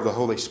power of the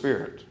Holy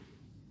Spirit.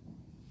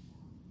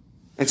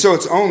 And so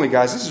it's only,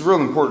 guys, this is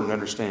real important to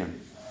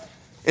understand.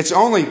 It's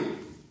only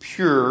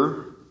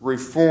pure,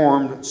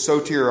 Reformed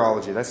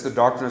soteriology. That's the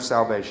doctrine of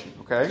salvation,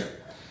 okay?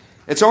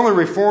 It's only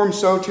Reformed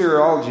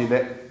soteriology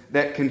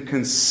that can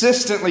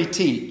consistently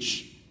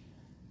teach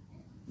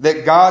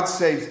that God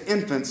saves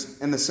infants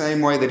in the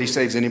same way that He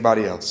saves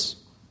anybody else.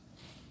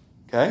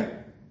 Okay?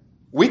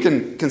 We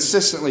can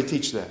consistently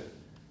teach that.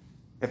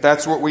 If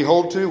that's what we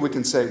hold to, we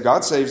can say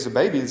God saves the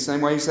baby the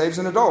same way He saves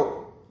an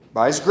adult.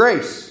 By His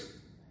grace.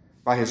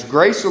 By His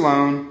grace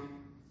alone.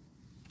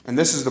 And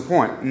this is the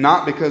point.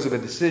 Not because of a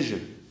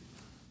decision.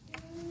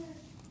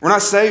 We're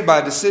not saved by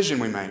a decision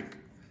we make.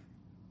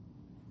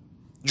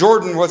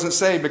 Jordan wasn't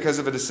saved because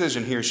of a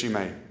decision he or she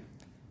made,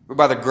 but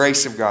by the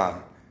grace of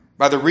God.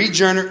 By the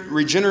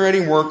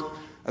regenerating work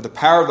of the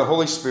power of the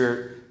Holy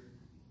Spirit.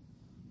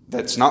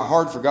 That's not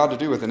hard for God to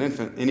do with an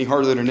infant, any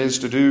harder than it is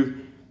to do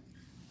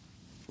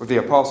with the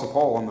Apostle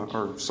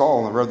Saul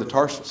on the road to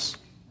Tarsus.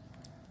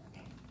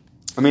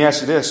 Let me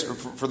ask you this,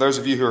 for those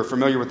of you who are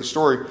familiar with the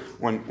story,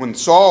 when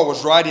Saul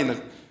was riding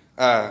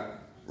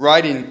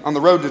on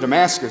the road to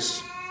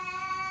Damascus,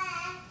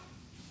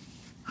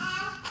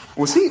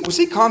 was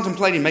he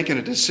contemplating making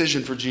a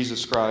decision for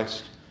Jesus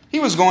Christ? He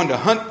was going to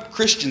hunt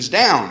Christians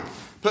down,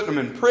 putting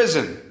them in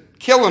prison,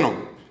 killing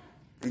them.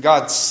 And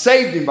God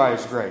saved him by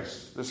His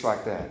grace, just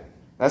like that.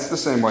 That's the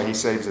same way He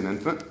saves an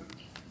infant,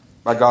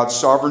 by God's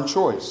sovereign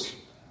choice.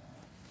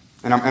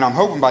 And I'm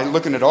hoping by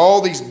looking at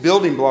all these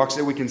building blocks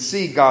that we can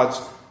see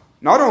God's,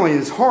 not only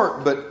His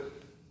heart, but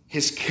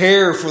His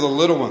care for the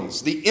little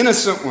ones, the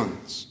innocent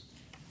ones.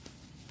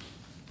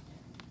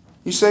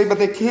 You say, but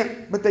they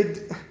didn't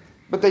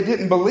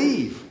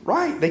believe.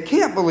 Right, they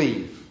can't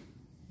believe.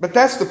 But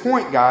that's the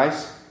point,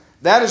 guys.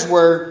 That is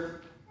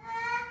where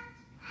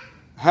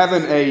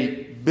having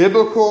a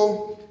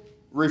biblical,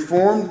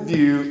 reformed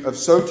view of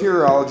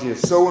soteriology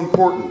is so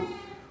important.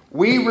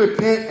 We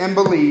repent and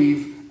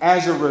believe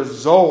as a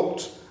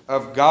result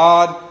of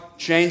God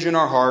changing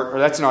our heart, or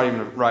that's not even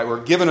the right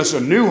word, giving us a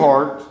new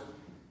heart,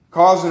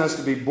 causing us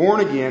to be born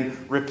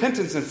again.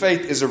 Repentance and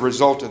faith is a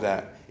result of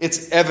that.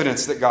 It's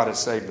evidence that God has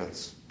saved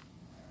us,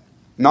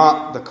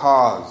 not the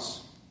cause.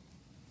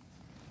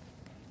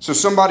 So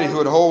somebody who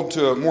would hold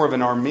to more of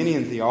an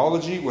Arminian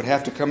theology would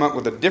have to come up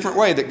with a different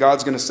way that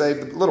God's going to save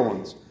the little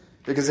ones,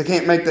 because they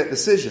can't make that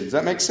decision. Does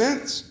that make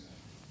sense?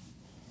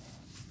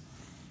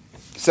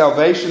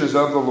 Salvation is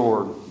of the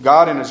Lord.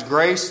 God in His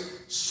grace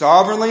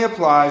sovereignly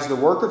applies the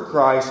work of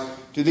Christ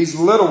to these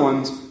little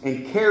ones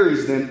and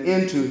carries them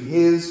into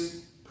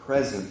His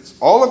presence.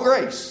 All of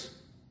grace.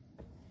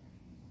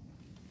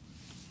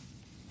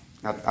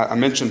 Now, I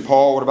mentioned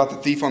Paul. What about the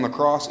thief on the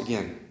cross?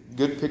 Again,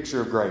 good picture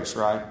of grace,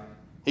 right?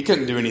 He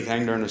couldn't do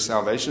anything during his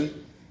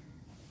salvation.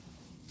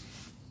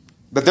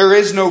 But there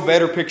is no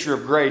better picture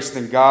of grace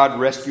than God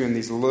rescuing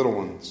these little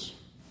ones.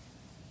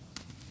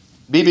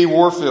 B.B.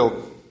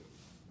 Warfield,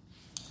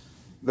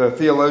 the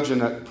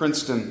theologian at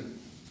Princeton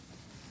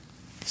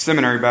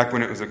Seminary back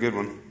when it was a good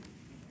one.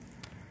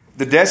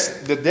 The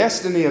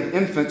destiny of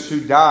infants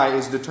who die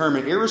is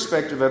determined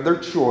irrespective of their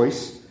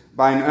choice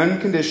by an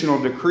unconditional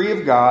decree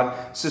of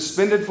God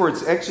suspended for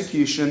its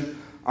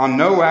execution on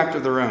no act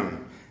of their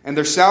own. And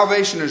their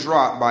salvation is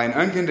wrought by an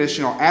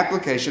unconditional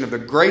application of the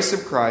grace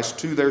of Christ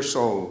to their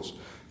souls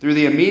through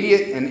the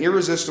immediate and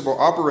irresistible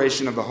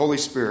operation of the Holy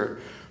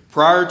Spirit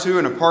prior to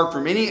and apart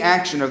from any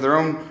action of their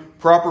own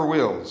proper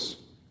wills.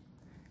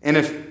 And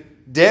if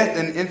death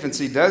in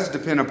infancy does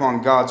depend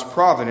upon God's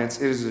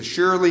providence, it is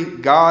assuredly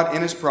God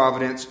in His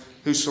providence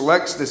who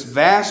selects this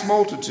vast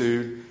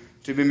multitude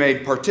to be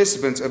made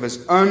participants of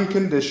His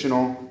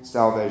unconditional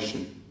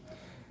salvation.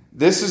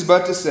 This is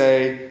but to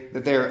say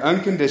that they are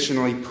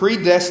unconditionally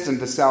predestined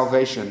to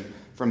salvation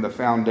from the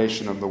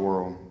foundation of the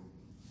world.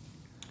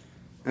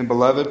 And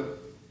beloved,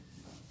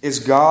 is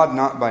God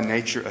not by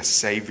nature a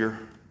Savior?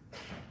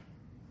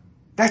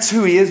 That's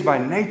who He is by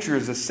nature,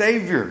 as a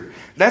Savior.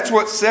 That's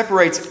what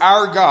separates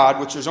our God,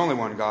 which there's only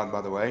one God,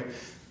 by the way,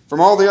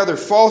 from all the other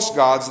false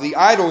gods, the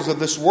idols of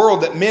this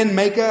world that men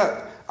make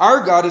up.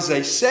 Our God is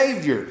a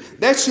Savior.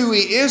 That's who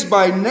He is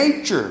by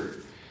nature.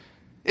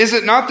 Is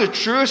it not the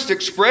truest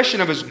expression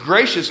of His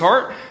gracious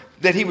heart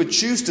that He would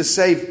choose to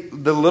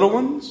save the little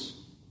ones?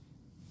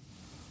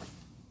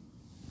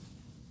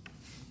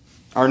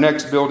 Our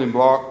next building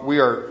block, we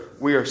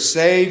are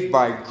saved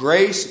by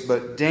grace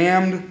but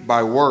damned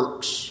by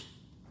works.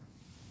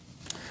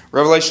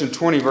 Revelation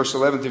 20, verse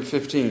 11 through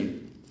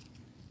 15.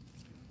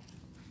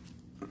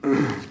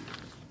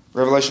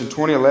 Revelation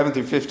 20, 11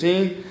 through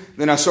 15.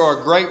 Then I saw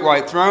a great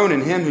white throne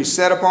and Him who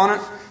sat upon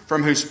it,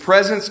 from whose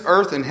presence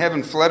earth and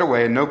heaven fled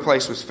away, and no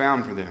place was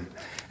found for them.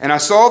 And I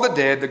saw the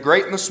dead, the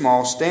great and the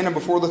small, standing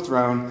before the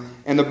throne,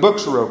 and the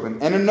books were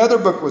opened. And another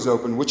book was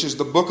opened, which is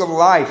the book of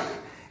life.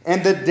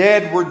 And the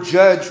dead were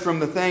judged from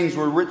the things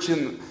were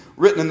written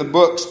in the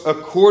books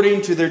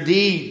according to their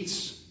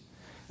deeds.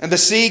 And the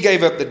sea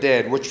gave up the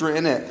dead which were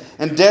in it,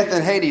 and death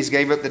and Hades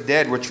gave up the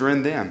dead which were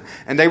in them.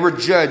 And they were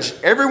judged,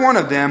 every one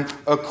of them,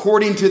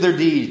 according to their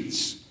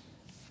deeds.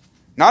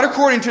 Not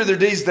according to their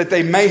deeds that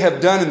they may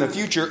have done in the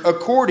future,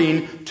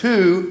 according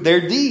to their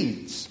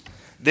deeds.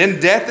 Then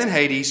death and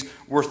Hades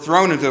were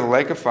thrown into the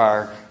lake of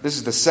fire. This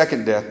is the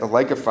second death, the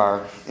lake of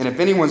fire. And if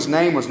anyone's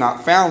name was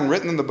not found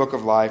written in the book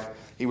of life,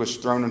 he was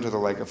thrown into the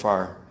lake of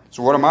fire.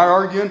 So what am I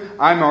arguing?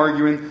 I'm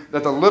arguing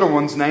that the little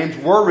ones' names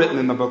were written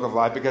in the book of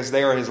life because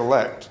they are His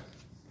elect.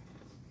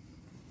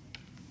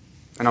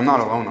 And I'm not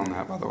alone on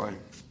that, by the way.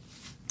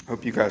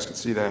 Hope you guys can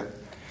see that.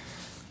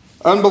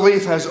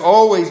 Unbelief has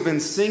always been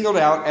singled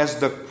out as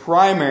the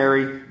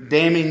primary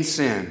damning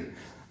sin.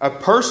 A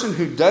person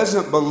who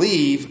doesn't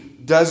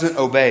believe doesn't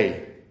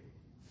obey.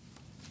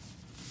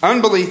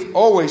 Unbelief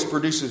always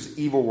produces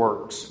evil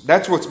works.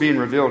 That's what's being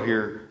revealed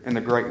here in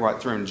the Great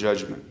White Throne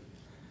Judgment.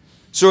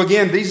 So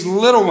again, these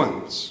little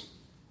ones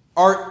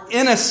are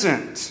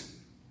innocent.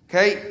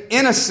 Okay?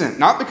 Innocent.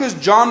 Not because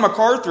John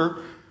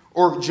MacArthur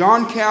or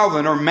John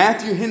Calvin or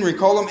Matthew Henry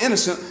call them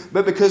innocent,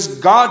 but because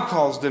God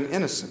calls them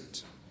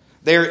innocent.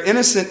 They are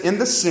innocent in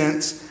the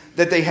sense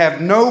that they have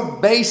no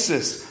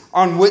basis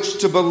on which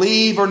to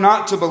believe or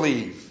not to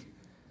believe.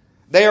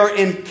 They are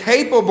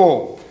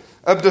incapable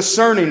of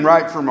discerning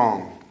right from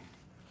wrong.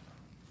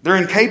 They're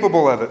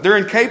incapable of it. They're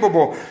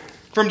incapable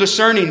from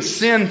discerning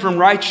sin from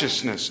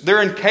righteousness.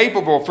 They're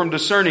incapable from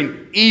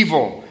discerning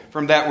evil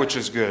from that which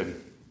is good.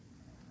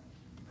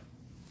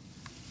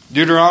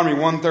 Deuteronomy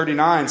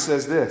 1:39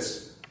 says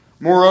this,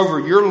 "Moreover,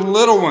 your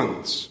little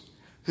ones,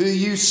 who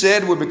you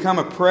said would become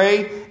a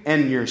prey,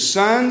 and your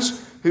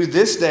sons, who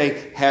this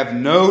day have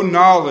no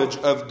knowledge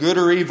of good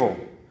or evil,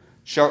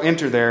 shall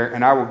enter there,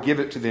 and I will give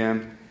it to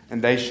them,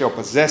 and they shall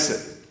possess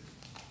it."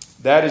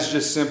 That is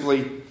just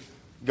simply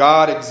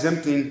God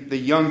exempting the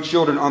young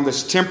children on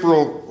this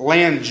temporal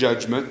land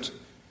judgment.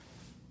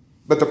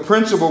 But the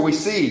principle we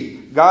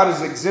see, God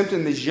is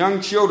exempting these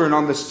young children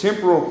on this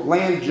temporal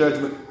land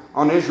judgment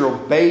on Israel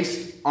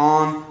based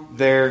on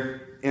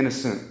their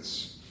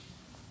innocence.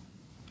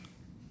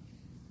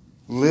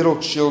 Little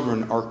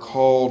children are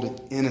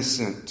called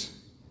innocent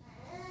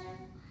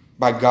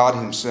by God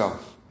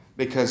Himself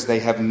because they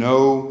have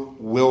no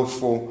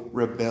willful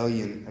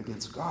rebellion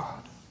against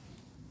God.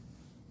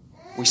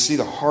 We see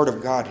the heart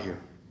of God here.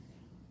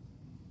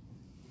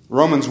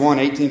 Romans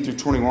 1:18 through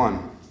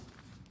 21.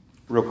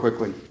 Real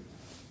quickly.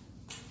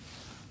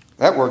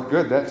 That worked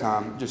good that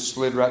time. Just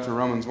slid right to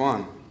Romans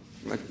 1.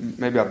 Like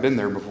maybe I've been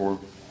there before.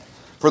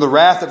 "For the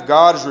wrath of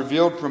God is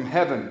revealed from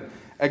heaven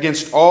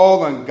against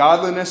all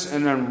ungodliness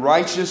and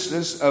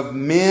unrighteousness of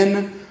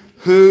men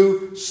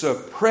who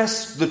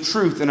suppress the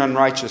truth in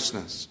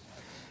unrighteousness.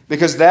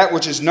 Because that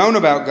which is known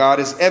about God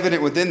is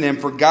evident within them,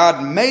 for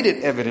God made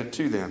it evident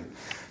to them.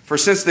 For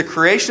since the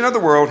creation of the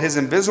world, His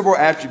invisible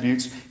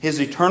attributes,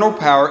 His eternal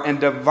power and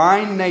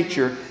divine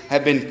nature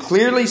have been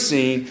clearly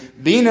seen,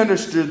 being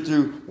understood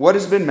through what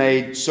has been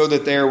made, so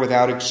that they are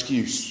without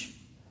excuse.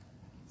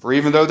 For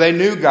even though they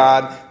knew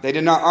God, they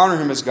did not honor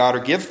Him as God or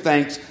give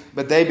thanks,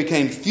 but they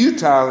became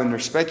futile in their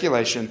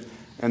speculation,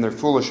 and their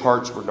foolish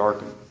hearts were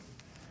darkened."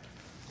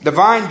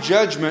 Divine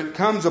judgment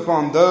comes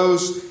upon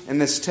those in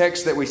this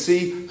text that we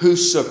see who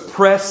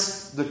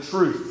suppress the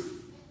truth.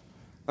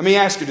 Let me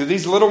ask you, do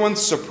these little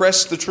ones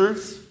suppress the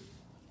truth?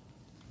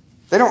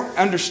 They don't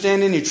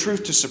understand any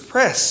truth to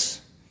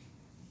suppress.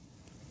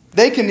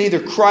 They can neither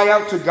cry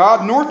out to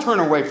God nor turn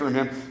away from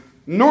Him,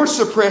 nor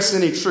suppress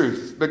any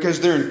truth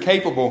because they're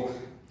incapable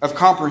of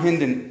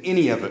comprehending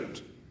any of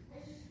it.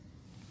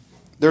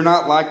 They're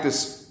not like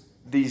these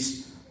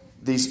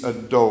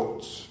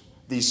adults,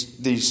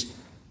 these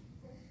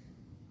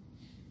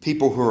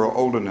people who are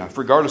old enough,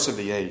 regardless of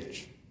the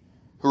age,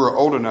 who are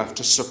old enough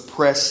to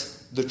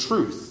suppress the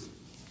truth.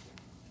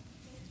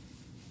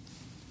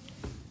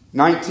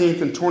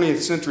 19th and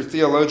 20th century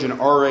theologian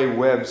R.A.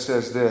 Webb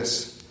says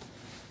this,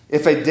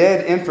 "If a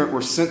dead infant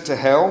were sent to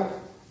hell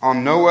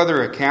on no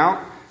other account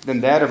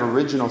than that of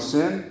original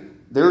sin,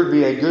 there would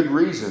be a good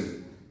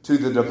reason to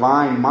the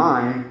divine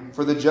mind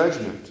for the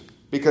judgment,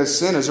 because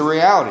sin is a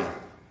reality.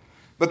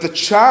 But the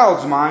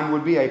child's mind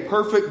would be a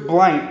perfect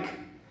blank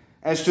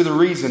as to the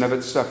reason of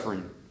its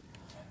suffering.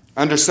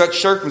 Under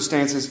such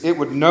circumstances, it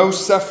would know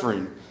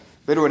suffering,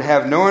 but it would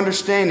have no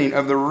understanding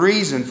of the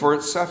reason for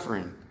its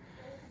suffering.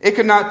 It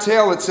could not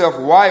tell itself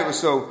why it was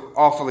so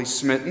awfully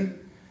smitten,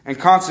 and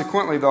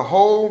consequently the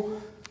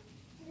whole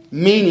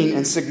meaning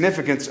and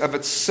significance of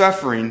its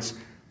sufferings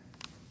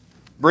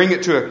bring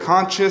it to a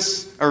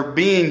conscious, or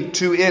being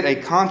to it a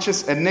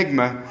conscious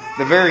enigma.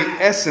 The very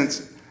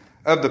essence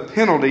of the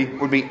penalty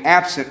would be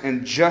absent,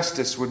 and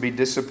justice would be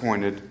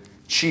disappointed,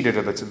 cheated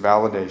of its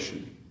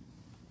validation."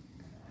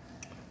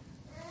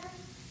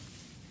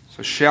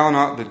 So shall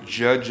not the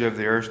judge of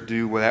the earth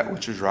do that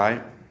which is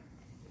right?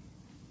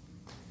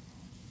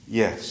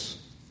 Yes.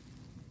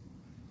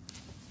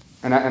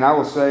 And I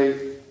will say,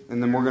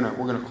 and then we're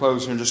gonna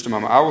close here in just a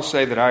moment. I will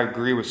say that I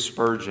agree with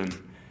Spurgeon,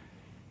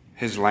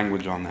 his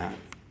language on that.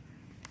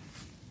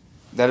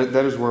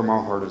 That is where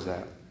my heart is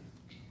at,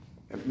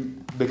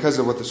 because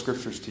of what the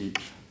Scriptures teach.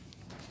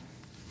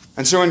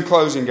 And so in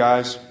closing,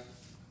 guys,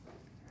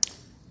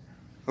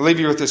 I'll leave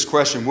you with this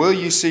question. Will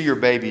you see your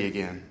baby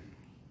again?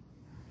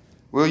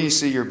 Will you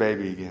see your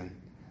baby again?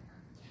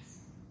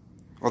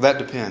 Well, that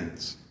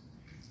depends.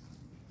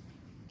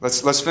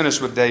 Let's finish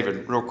with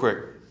David real quick.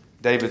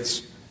 Many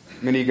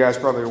of you guys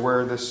probably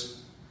aware of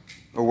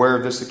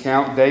this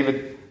account.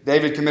 David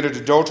David committed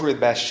adultery with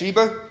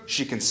Bathsheba.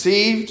 She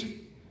conceived.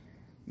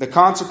 The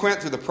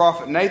consequence, through the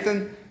prophet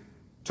Nathan,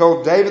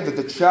 told David that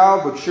the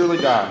child would surely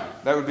die.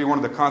 That would be one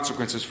of the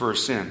consequences for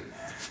his sin.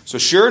 So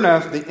sure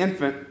enough, the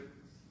infant,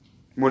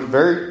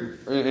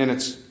 in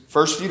its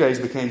first few days,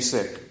 became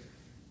sick.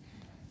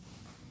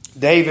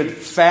 David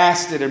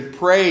fasted and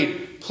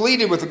prayed,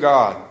 pleaded with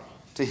God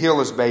to heal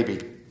his baby.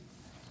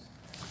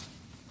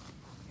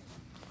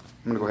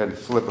 I'm going to go ahead and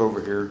flip over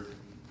here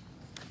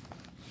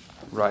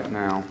right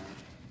now.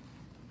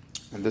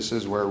 And this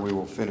is where we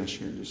will finish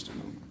here in just a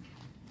moment.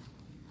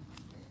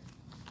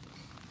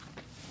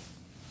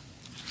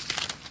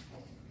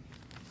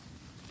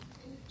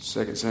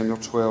 Second Samuel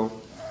 12.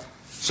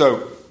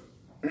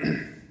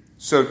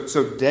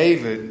 So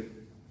David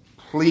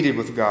pleaded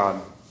with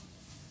God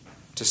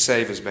to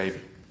save his baby.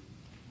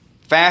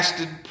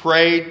 Fasted,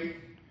 prayed,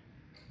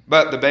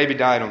 but the baby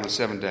died on the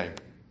seventh day.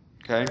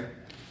 Okay?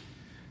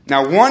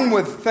 Now one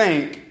would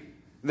think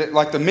that,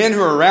 like the men who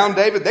were around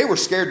David, they were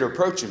scared to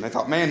approach him. They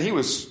thought, man, he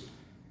was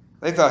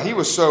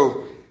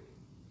so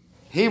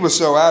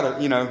out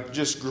of,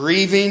 just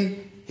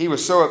grieving. He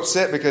was so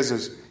upset because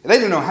they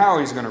didn't know how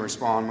he was going to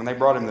respond when they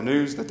brought him the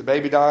news that the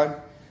baby died.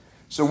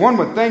 So one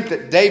would think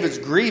that David's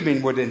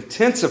grieving would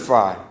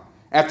intensify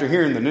after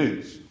hearing the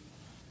news.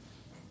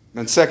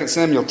 And 2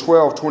 Samuel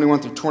 12, 21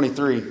 through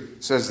 23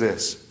 says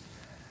this.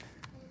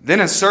 Then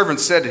his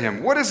servant said to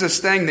him, "What is this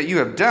thing that you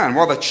have done?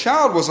 While the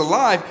child was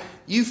alive,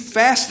 you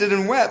fasted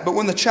and wept, but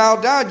when the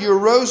child died, you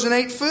arose and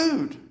ate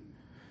food."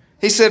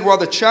 He said, "While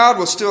the child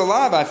was still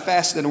alive, I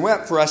fasted and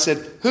wept, for I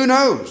said, 'Who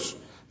knows?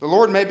 The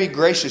Lord may be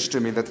gracious to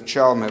me that the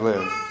child may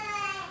live.'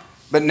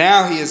 But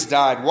now he has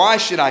died. Why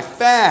should I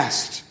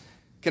fast?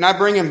 Can I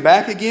bring him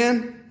back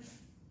again?"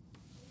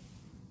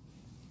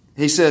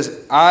 He says,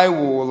 I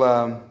will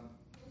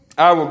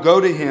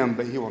go to him,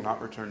 but he will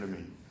not return to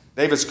me."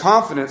 David's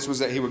confidence was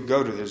that he would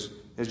go to his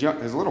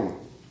little one.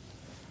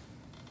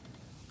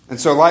 And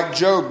so like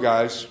Job,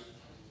 guys,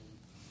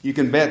 you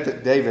can bet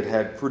that David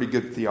had pretty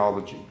good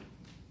theology.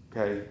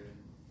 Okay?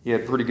 He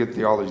had pretty good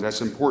theology.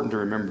 That's important to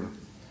remember.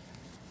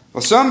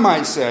 Well, some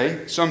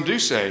do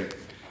say,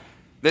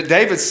 that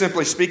David's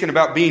simply speaking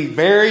about being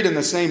buried in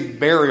the same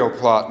burial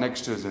plot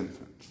next to his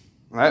infant.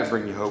 Well, that'd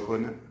bring you hope,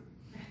 wouldn't it?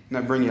 Wouldn't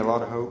that bring you a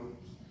lot of hope?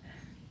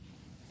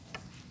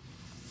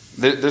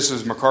 This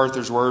is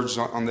MacArthur's words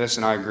on this,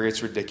 and I agree,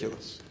 it's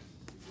ridiculous.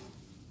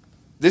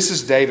 This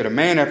is David, a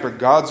man after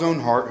God's own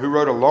heart, who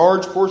wrote a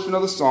large portion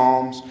of the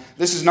Psalms.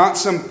 This is not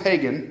some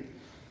pagan,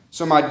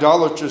 some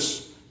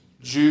idolatrous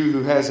Jew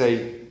who has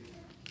a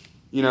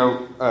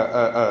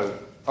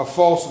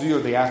false view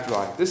of the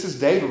afterlife. This is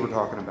David we're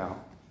talking about.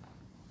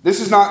 This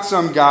is not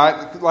some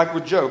guy, like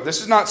with Job,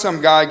 this is not some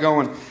guy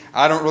going,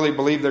 "I don't really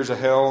believe there's a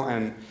hell,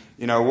 and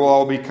we'll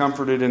all be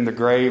comforted in the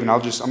grave, and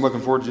I'm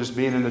looking forward to just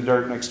being in the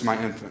dirt next to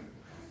my infant."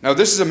 No,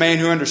 this is a man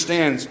who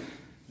understands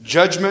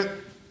judgment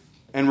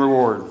and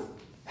reward,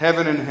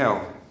 heaven and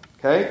hell.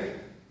 Okay?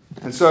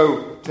 And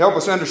so, to help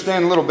us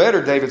understand a little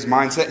better David's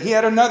mindset, he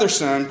had another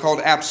son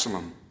called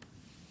Absalom,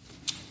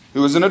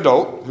 who was an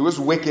adult, who was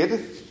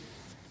wicked,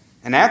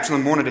 and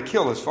Absalom wanted to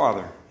kill his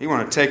father. He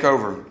wanted to take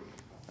over,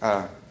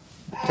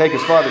 take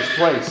his father's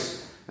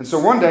place. And so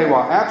one day,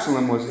 while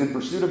Absalom was in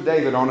pursuit of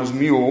David on his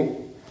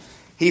mule,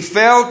 he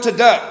failed to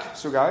duck.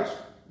 So guys,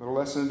 little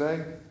lesson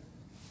today.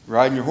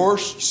 Riding your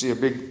horse, you see a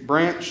big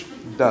branch,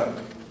 duck.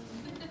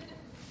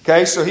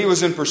 Okay, so he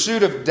was in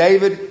pursuit of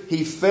David.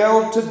 He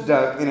failed to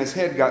duck, and his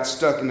head got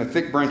stuck in the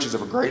thick branches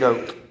of a great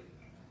oak.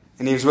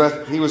 And he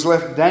was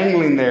left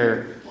dangling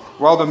there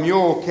while the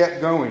mule kept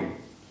going.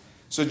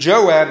 So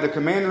Joab, the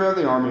commander of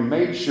the army,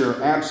 made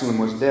sure Absalom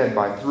was dead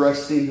by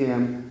thrusting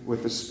him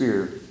with a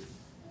spear.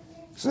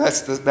 So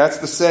that's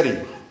the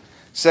setting.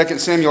 2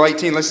 Samuel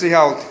 18. Let's see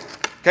how.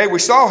 Okay, we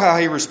saw how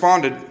he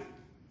responded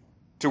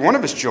to one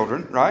of his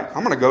children, right?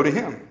 I'm going to go to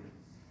him.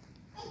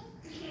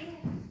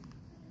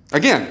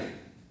 Again,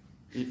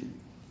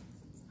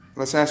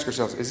 let's ask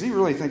ourselves, is he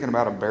really thinking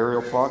about a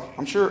burial plot?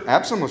 I'm sure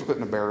Absalom was put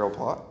in a burial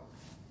plot.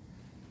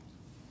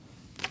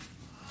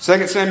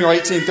 2 Samuel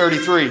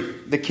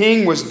 18:33. The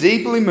king was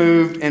deeply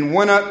moved and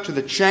went up to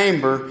the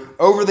chamber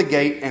over the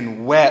gate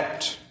and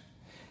wept.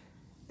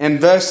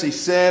 And thus he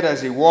said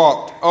as he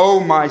walked,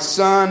 "Oh, my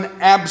son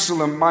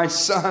Absalom, my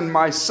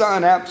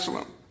son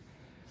Absalom.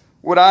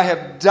 Would I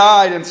have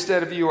died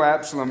instead of you,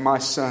 Absalom, my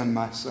son,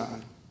 my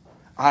son."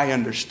 I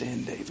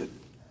understand, David.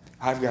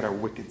 I've got a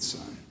wicked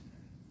son.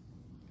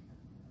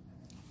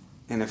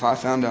 And if I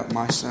found out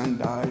my son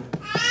died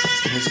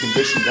in his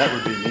condition, that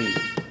would be me.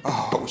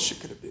 Oh, I wish it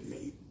could have been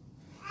me.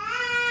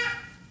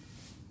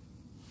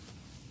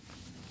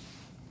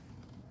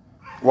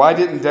 Why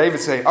didn't David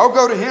say, "I'll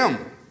go to him,"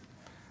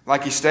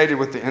 like he stated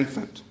with the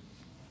infant?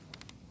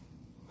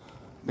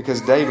 Because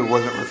David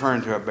wasn't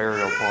referring to a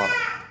burial plot.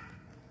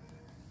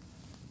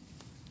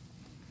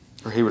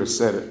 Or he would have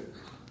said it.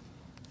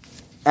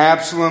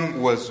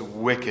 Absalom was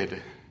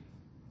wicked.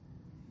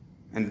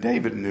 And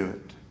David knew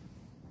it.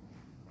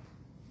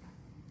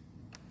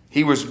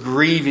 He was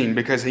grieving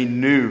because he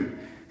knew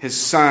his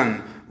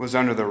son was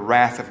under the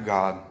wrath of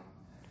God.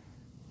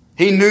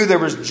 He knew there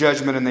was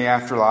judgment in the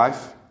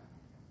afterlife,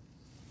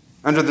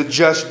 under the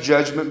just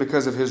judgment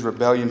because of his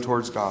rebellion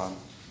towards God.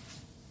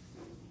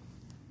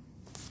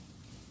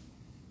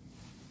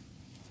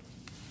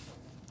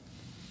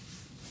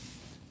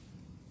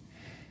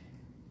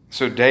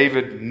 So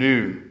David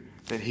knew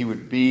that he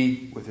would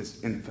be with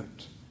his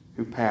infant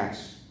who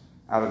passed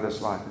out of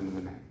this life into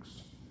the next.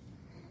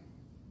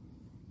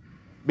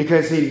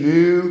 Because he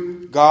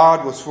knew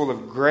God was full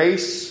of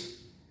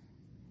grace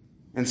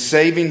and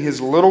saving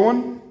his little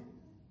one.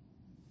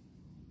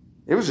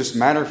 It was just a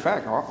matter of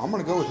fact. I'm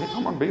going to go with him.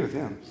 I'm going to be with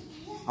him.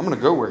 I'm going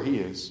to go where he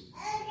is.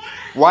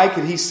 Why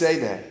could he say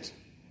that?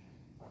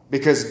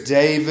 Because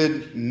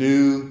David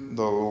knew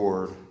the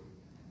Lord.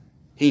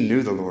 He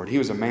knew the Lord. He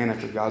was a man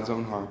after God's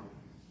own heart.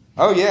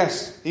 Oh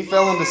yes, he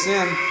fell into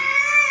sin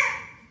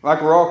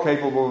like we're all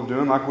capable of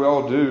doing, like we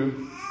all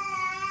do.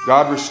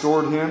 God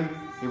restored him.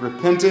 He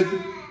repented.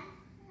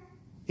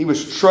 He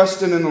was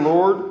trusting in the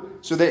Lord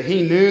so that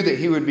he knew that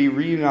he would be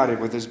reunited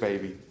with his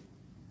baby.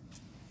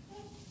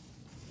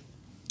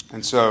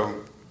 And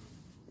so,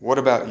 what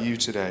about you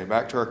today?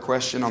 Back to our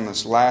question on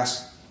this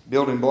last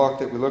building block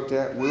that we looked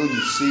at. Will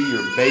you see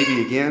your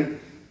baby again?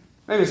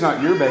 Maybe it's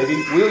not your baby.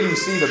 Will you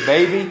see the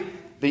baby,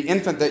 the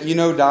infant that you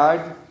know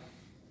died?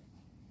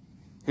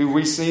 Who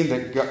we've seen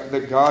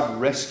that God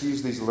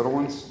rescues these little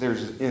ones,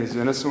 his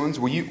innocent ones.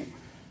 Will you?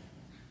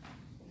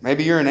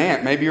 Maybe you're an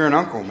aunt, maybe you're an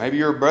uncle, maybe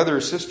you're a brother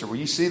or sister. Will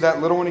you see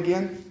that little one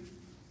again?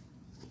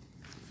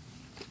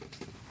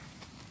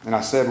 And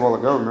I said a while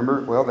ago,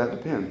 remember? Well, that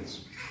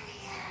depends.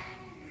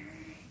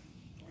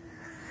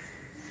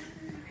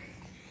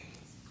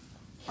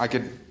 I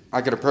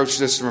could approach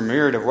this from a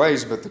myriad of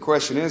ways, but the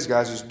question is,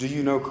 guys, do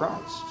you know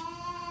Christ?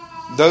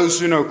 Those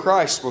who know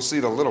Christ will see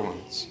the little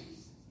ones.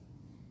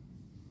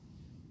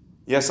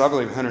 Yes, I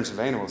believe Hunter and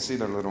Savannah will see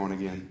their little one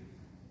again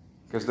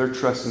because they're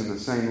trusting in the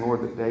same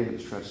Lord that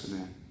David's trusting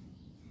in.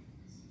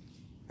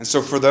 And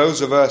so for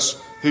those of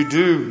us who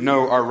do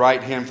know our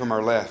right hand from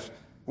our left,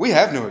 we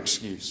have no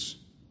excuse.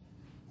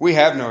 We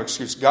have no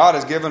excuse. God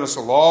has given us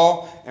a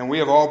law and we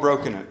have all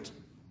broken it.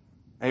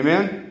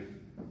 Amen?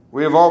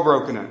 We have all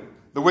broken it.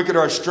 The wicked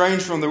are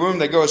estranged from the womb.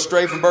 They go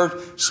astray from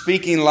birth,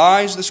 speaking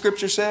lies, the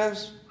Scripture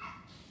says.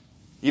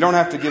 You don't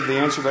have to give the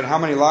answer, but how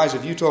many lies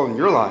have you told in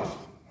your life?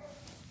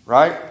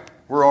 Right?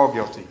 We're all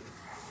guilty.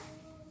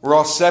 We're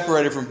all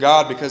separated from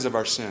God because of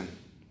our sin.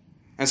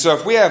 And so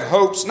if we have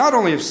hopes, not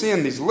only of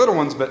seeing these little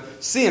ones,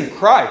 but seeing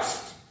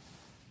Christ,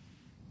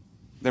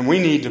 then we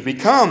need to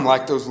become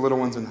like those little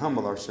ones and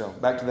humble ourselves.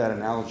 Back to that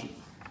analogy.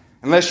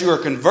 Unless you are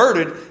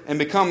converted and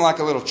become like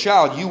a little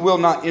child, you will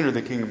not enter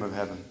the kingdom of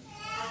heaven.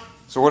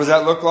 So what does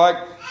that look like?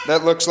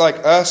 That looks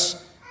like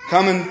us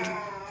coming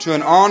to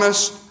an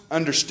honest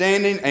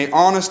understanding, an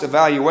honest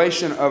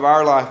evaluation of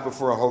our life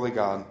before a holy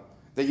God.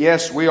 That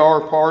yes, we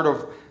are part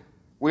of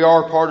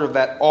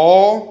that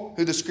all,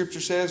 who the Scripture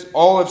says,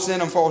 all have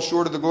sinned and fall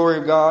short of the glory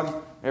of God,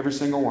 every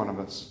single one of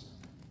us.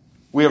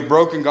 We have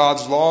broken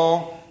God's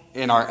law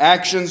in our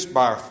actions,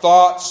 by our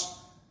thoughts,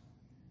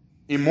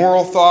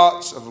 immoral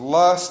thoughts of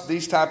lust,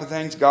 these type of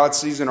things God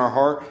sees in our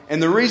heart.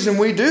 And the reason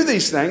we do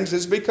these things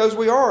is because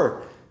we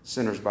are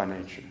sinners by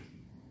nature.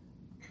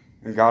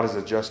 And God is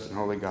a just and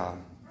holy God.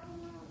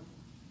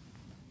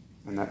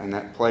 And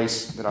that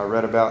place that I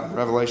read about in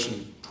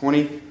Revelation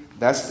 20,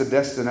 that's the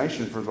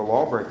destination for the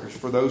lawbreakers,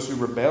 for those who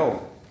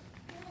rebel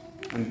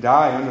and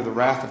die under the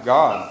wrath of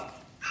God.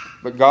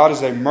 But God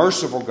is a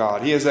merciful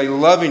God. He is a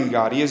loving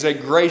God. He is a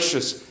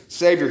gracious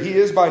Savior. He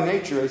is by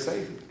nature a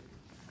Savior.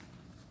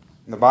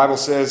 And the Bible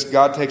says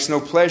God takes no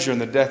pleasure in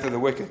the death of the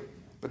wicked,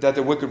 but that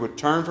the wicked would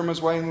turn from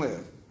his way and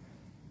live.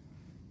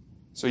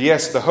 So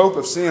yes, the hope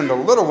of seeing the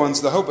little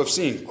ones, the hope of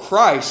seeing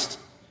Christ,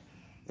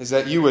 is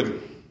that you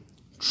would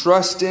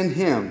trust in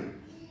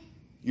Him,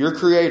 your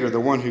Creator, the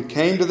one who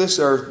came to this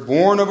earth,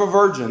 born of a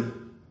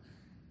virgin,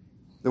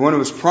 the one who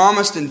was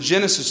promised in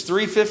Genesis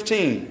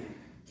 3:15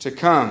 to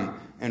come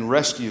and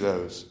rescue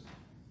those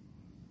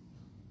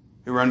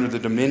who are under the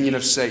dominion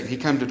of Satan. He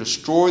came to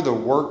destroy the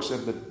works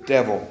of the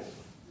devil.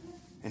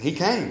 And He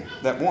came,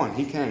 that one,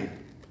 He came.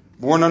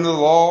 Born under the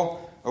law,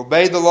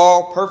 obeyed the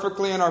law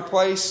perfectly in our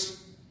place,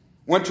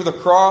 went to the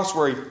cross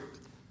where He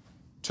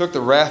took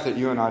the wrath that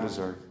you and I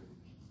deserve.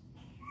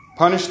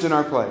 Punished in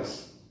our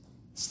place.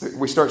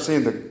 We start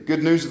seeing the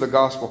good news of the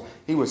gospel.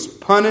 He was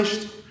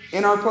punished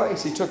in our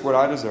place. He took what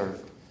I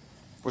deserved.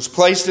 Was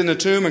placed in the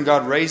tomb and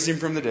God raised Him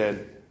from the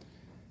dead.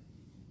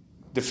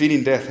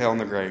 Defeating death, hell, and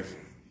the grave.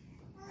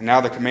 And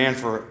now the command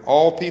for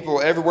all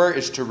people everywhere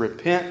is to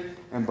repent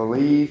and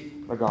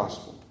believe the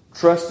gospel.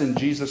 Trust in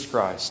Jesus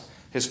Christ.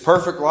 His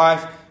perfect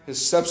life,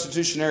 His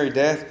substitutionary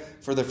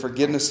death for the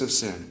forgiveness of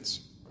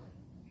sins.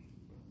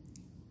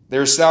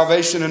 There is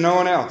salvation in no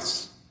one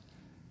else.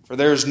 For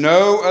there is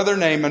no other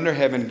name under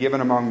heaven given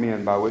among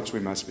men by which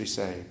we must be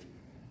saved.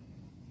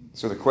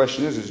 So the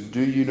question is do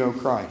you know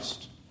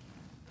Christ?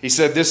 He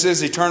said, this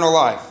is eternal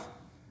life,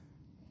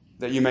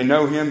 that you may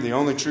know Him, the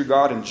only true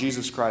God, and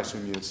Jesus Christ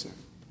whom you have sent.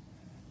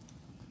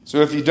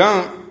 So if you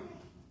don't,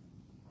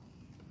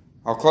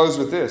 I'll close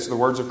with this, the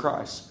words of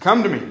Christ.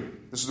 Come to me,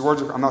 This is the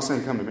words I'm not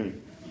saying come to me.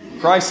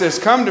 Christ says,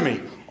 come to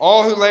me,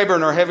 all who labor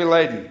and are heavy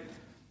laden. He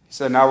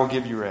said, and I will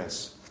give you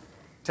rest.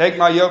 Take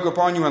my yoke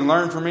upon you and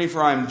learn from me,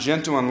 for I am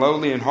gentle and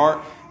lowly in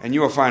heart, and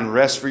you will find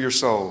rest for your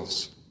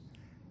souls.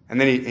 And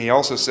then he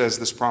also says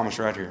this promise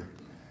right here.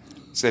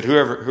 He said,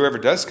 whoever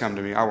does come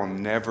to me, I will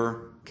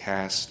never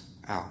cast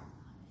out.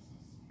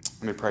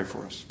 Let me pray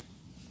for us.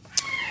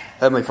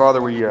 Heavenly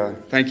Father, we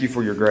thank you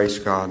for your grace,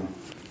 God.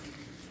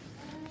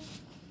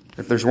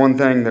 If there's one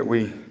thing that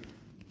we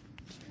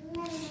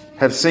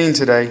have seen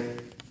today,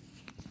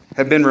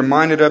 have been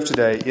reminded of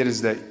today, it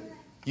is that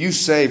you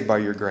save by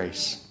your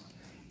grace.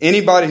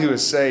 Anybody who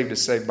is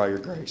saved by your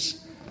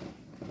grace.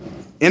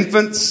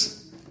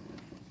 Infants,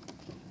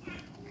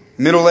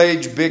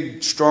 middle-aged,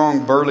 big,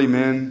 strong, burly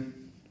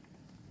men,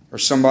 or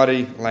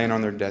somebody laying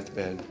on their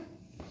deathbed.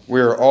 We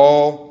are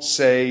all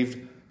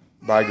saved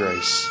by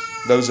grace,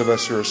 those of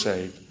us who are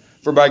saved.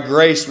 For by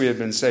grace we have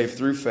been saved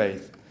through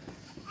faith,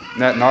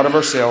 and that not of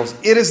ourselves.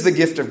 It is the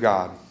gift of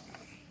God.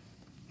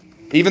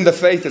 Even the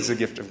faith is the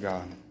gift of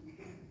God,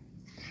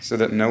 so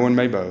that no one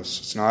may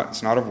boast. It's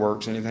not of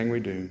works, anything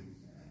we do.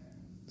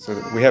 So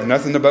that we have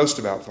nothing to boast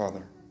about,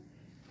 Father.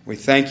 We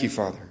thank you,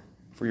 Father,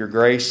 for your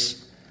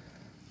grace.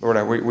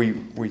 Lord,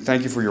 we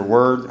thank you for your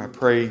word. I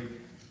pray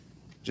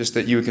just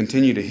that you would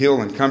continue to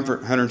heal and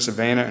comfort Hunter and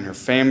Savannah and her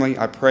family.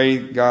 I pray,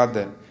 God,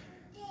 that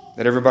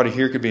everybody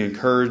here could be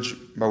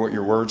encouraged by what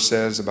your word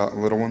says about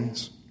little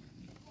ones.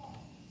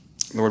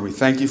 Lord, we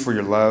thank you for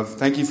your love.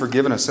 Thank you for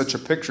giving us such a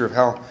picture of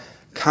how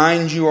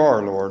kind you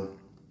are, Lord,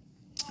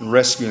 in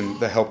rescuing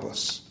the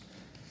helpless.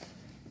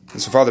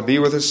 And so, Father, be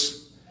with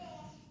us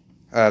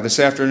this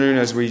afternoon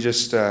as we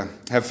just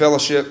have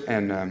fellowship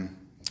and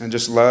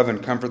just love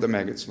and comfort the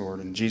maggots, Lord.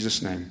 In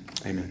Jesus' name,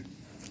 amen.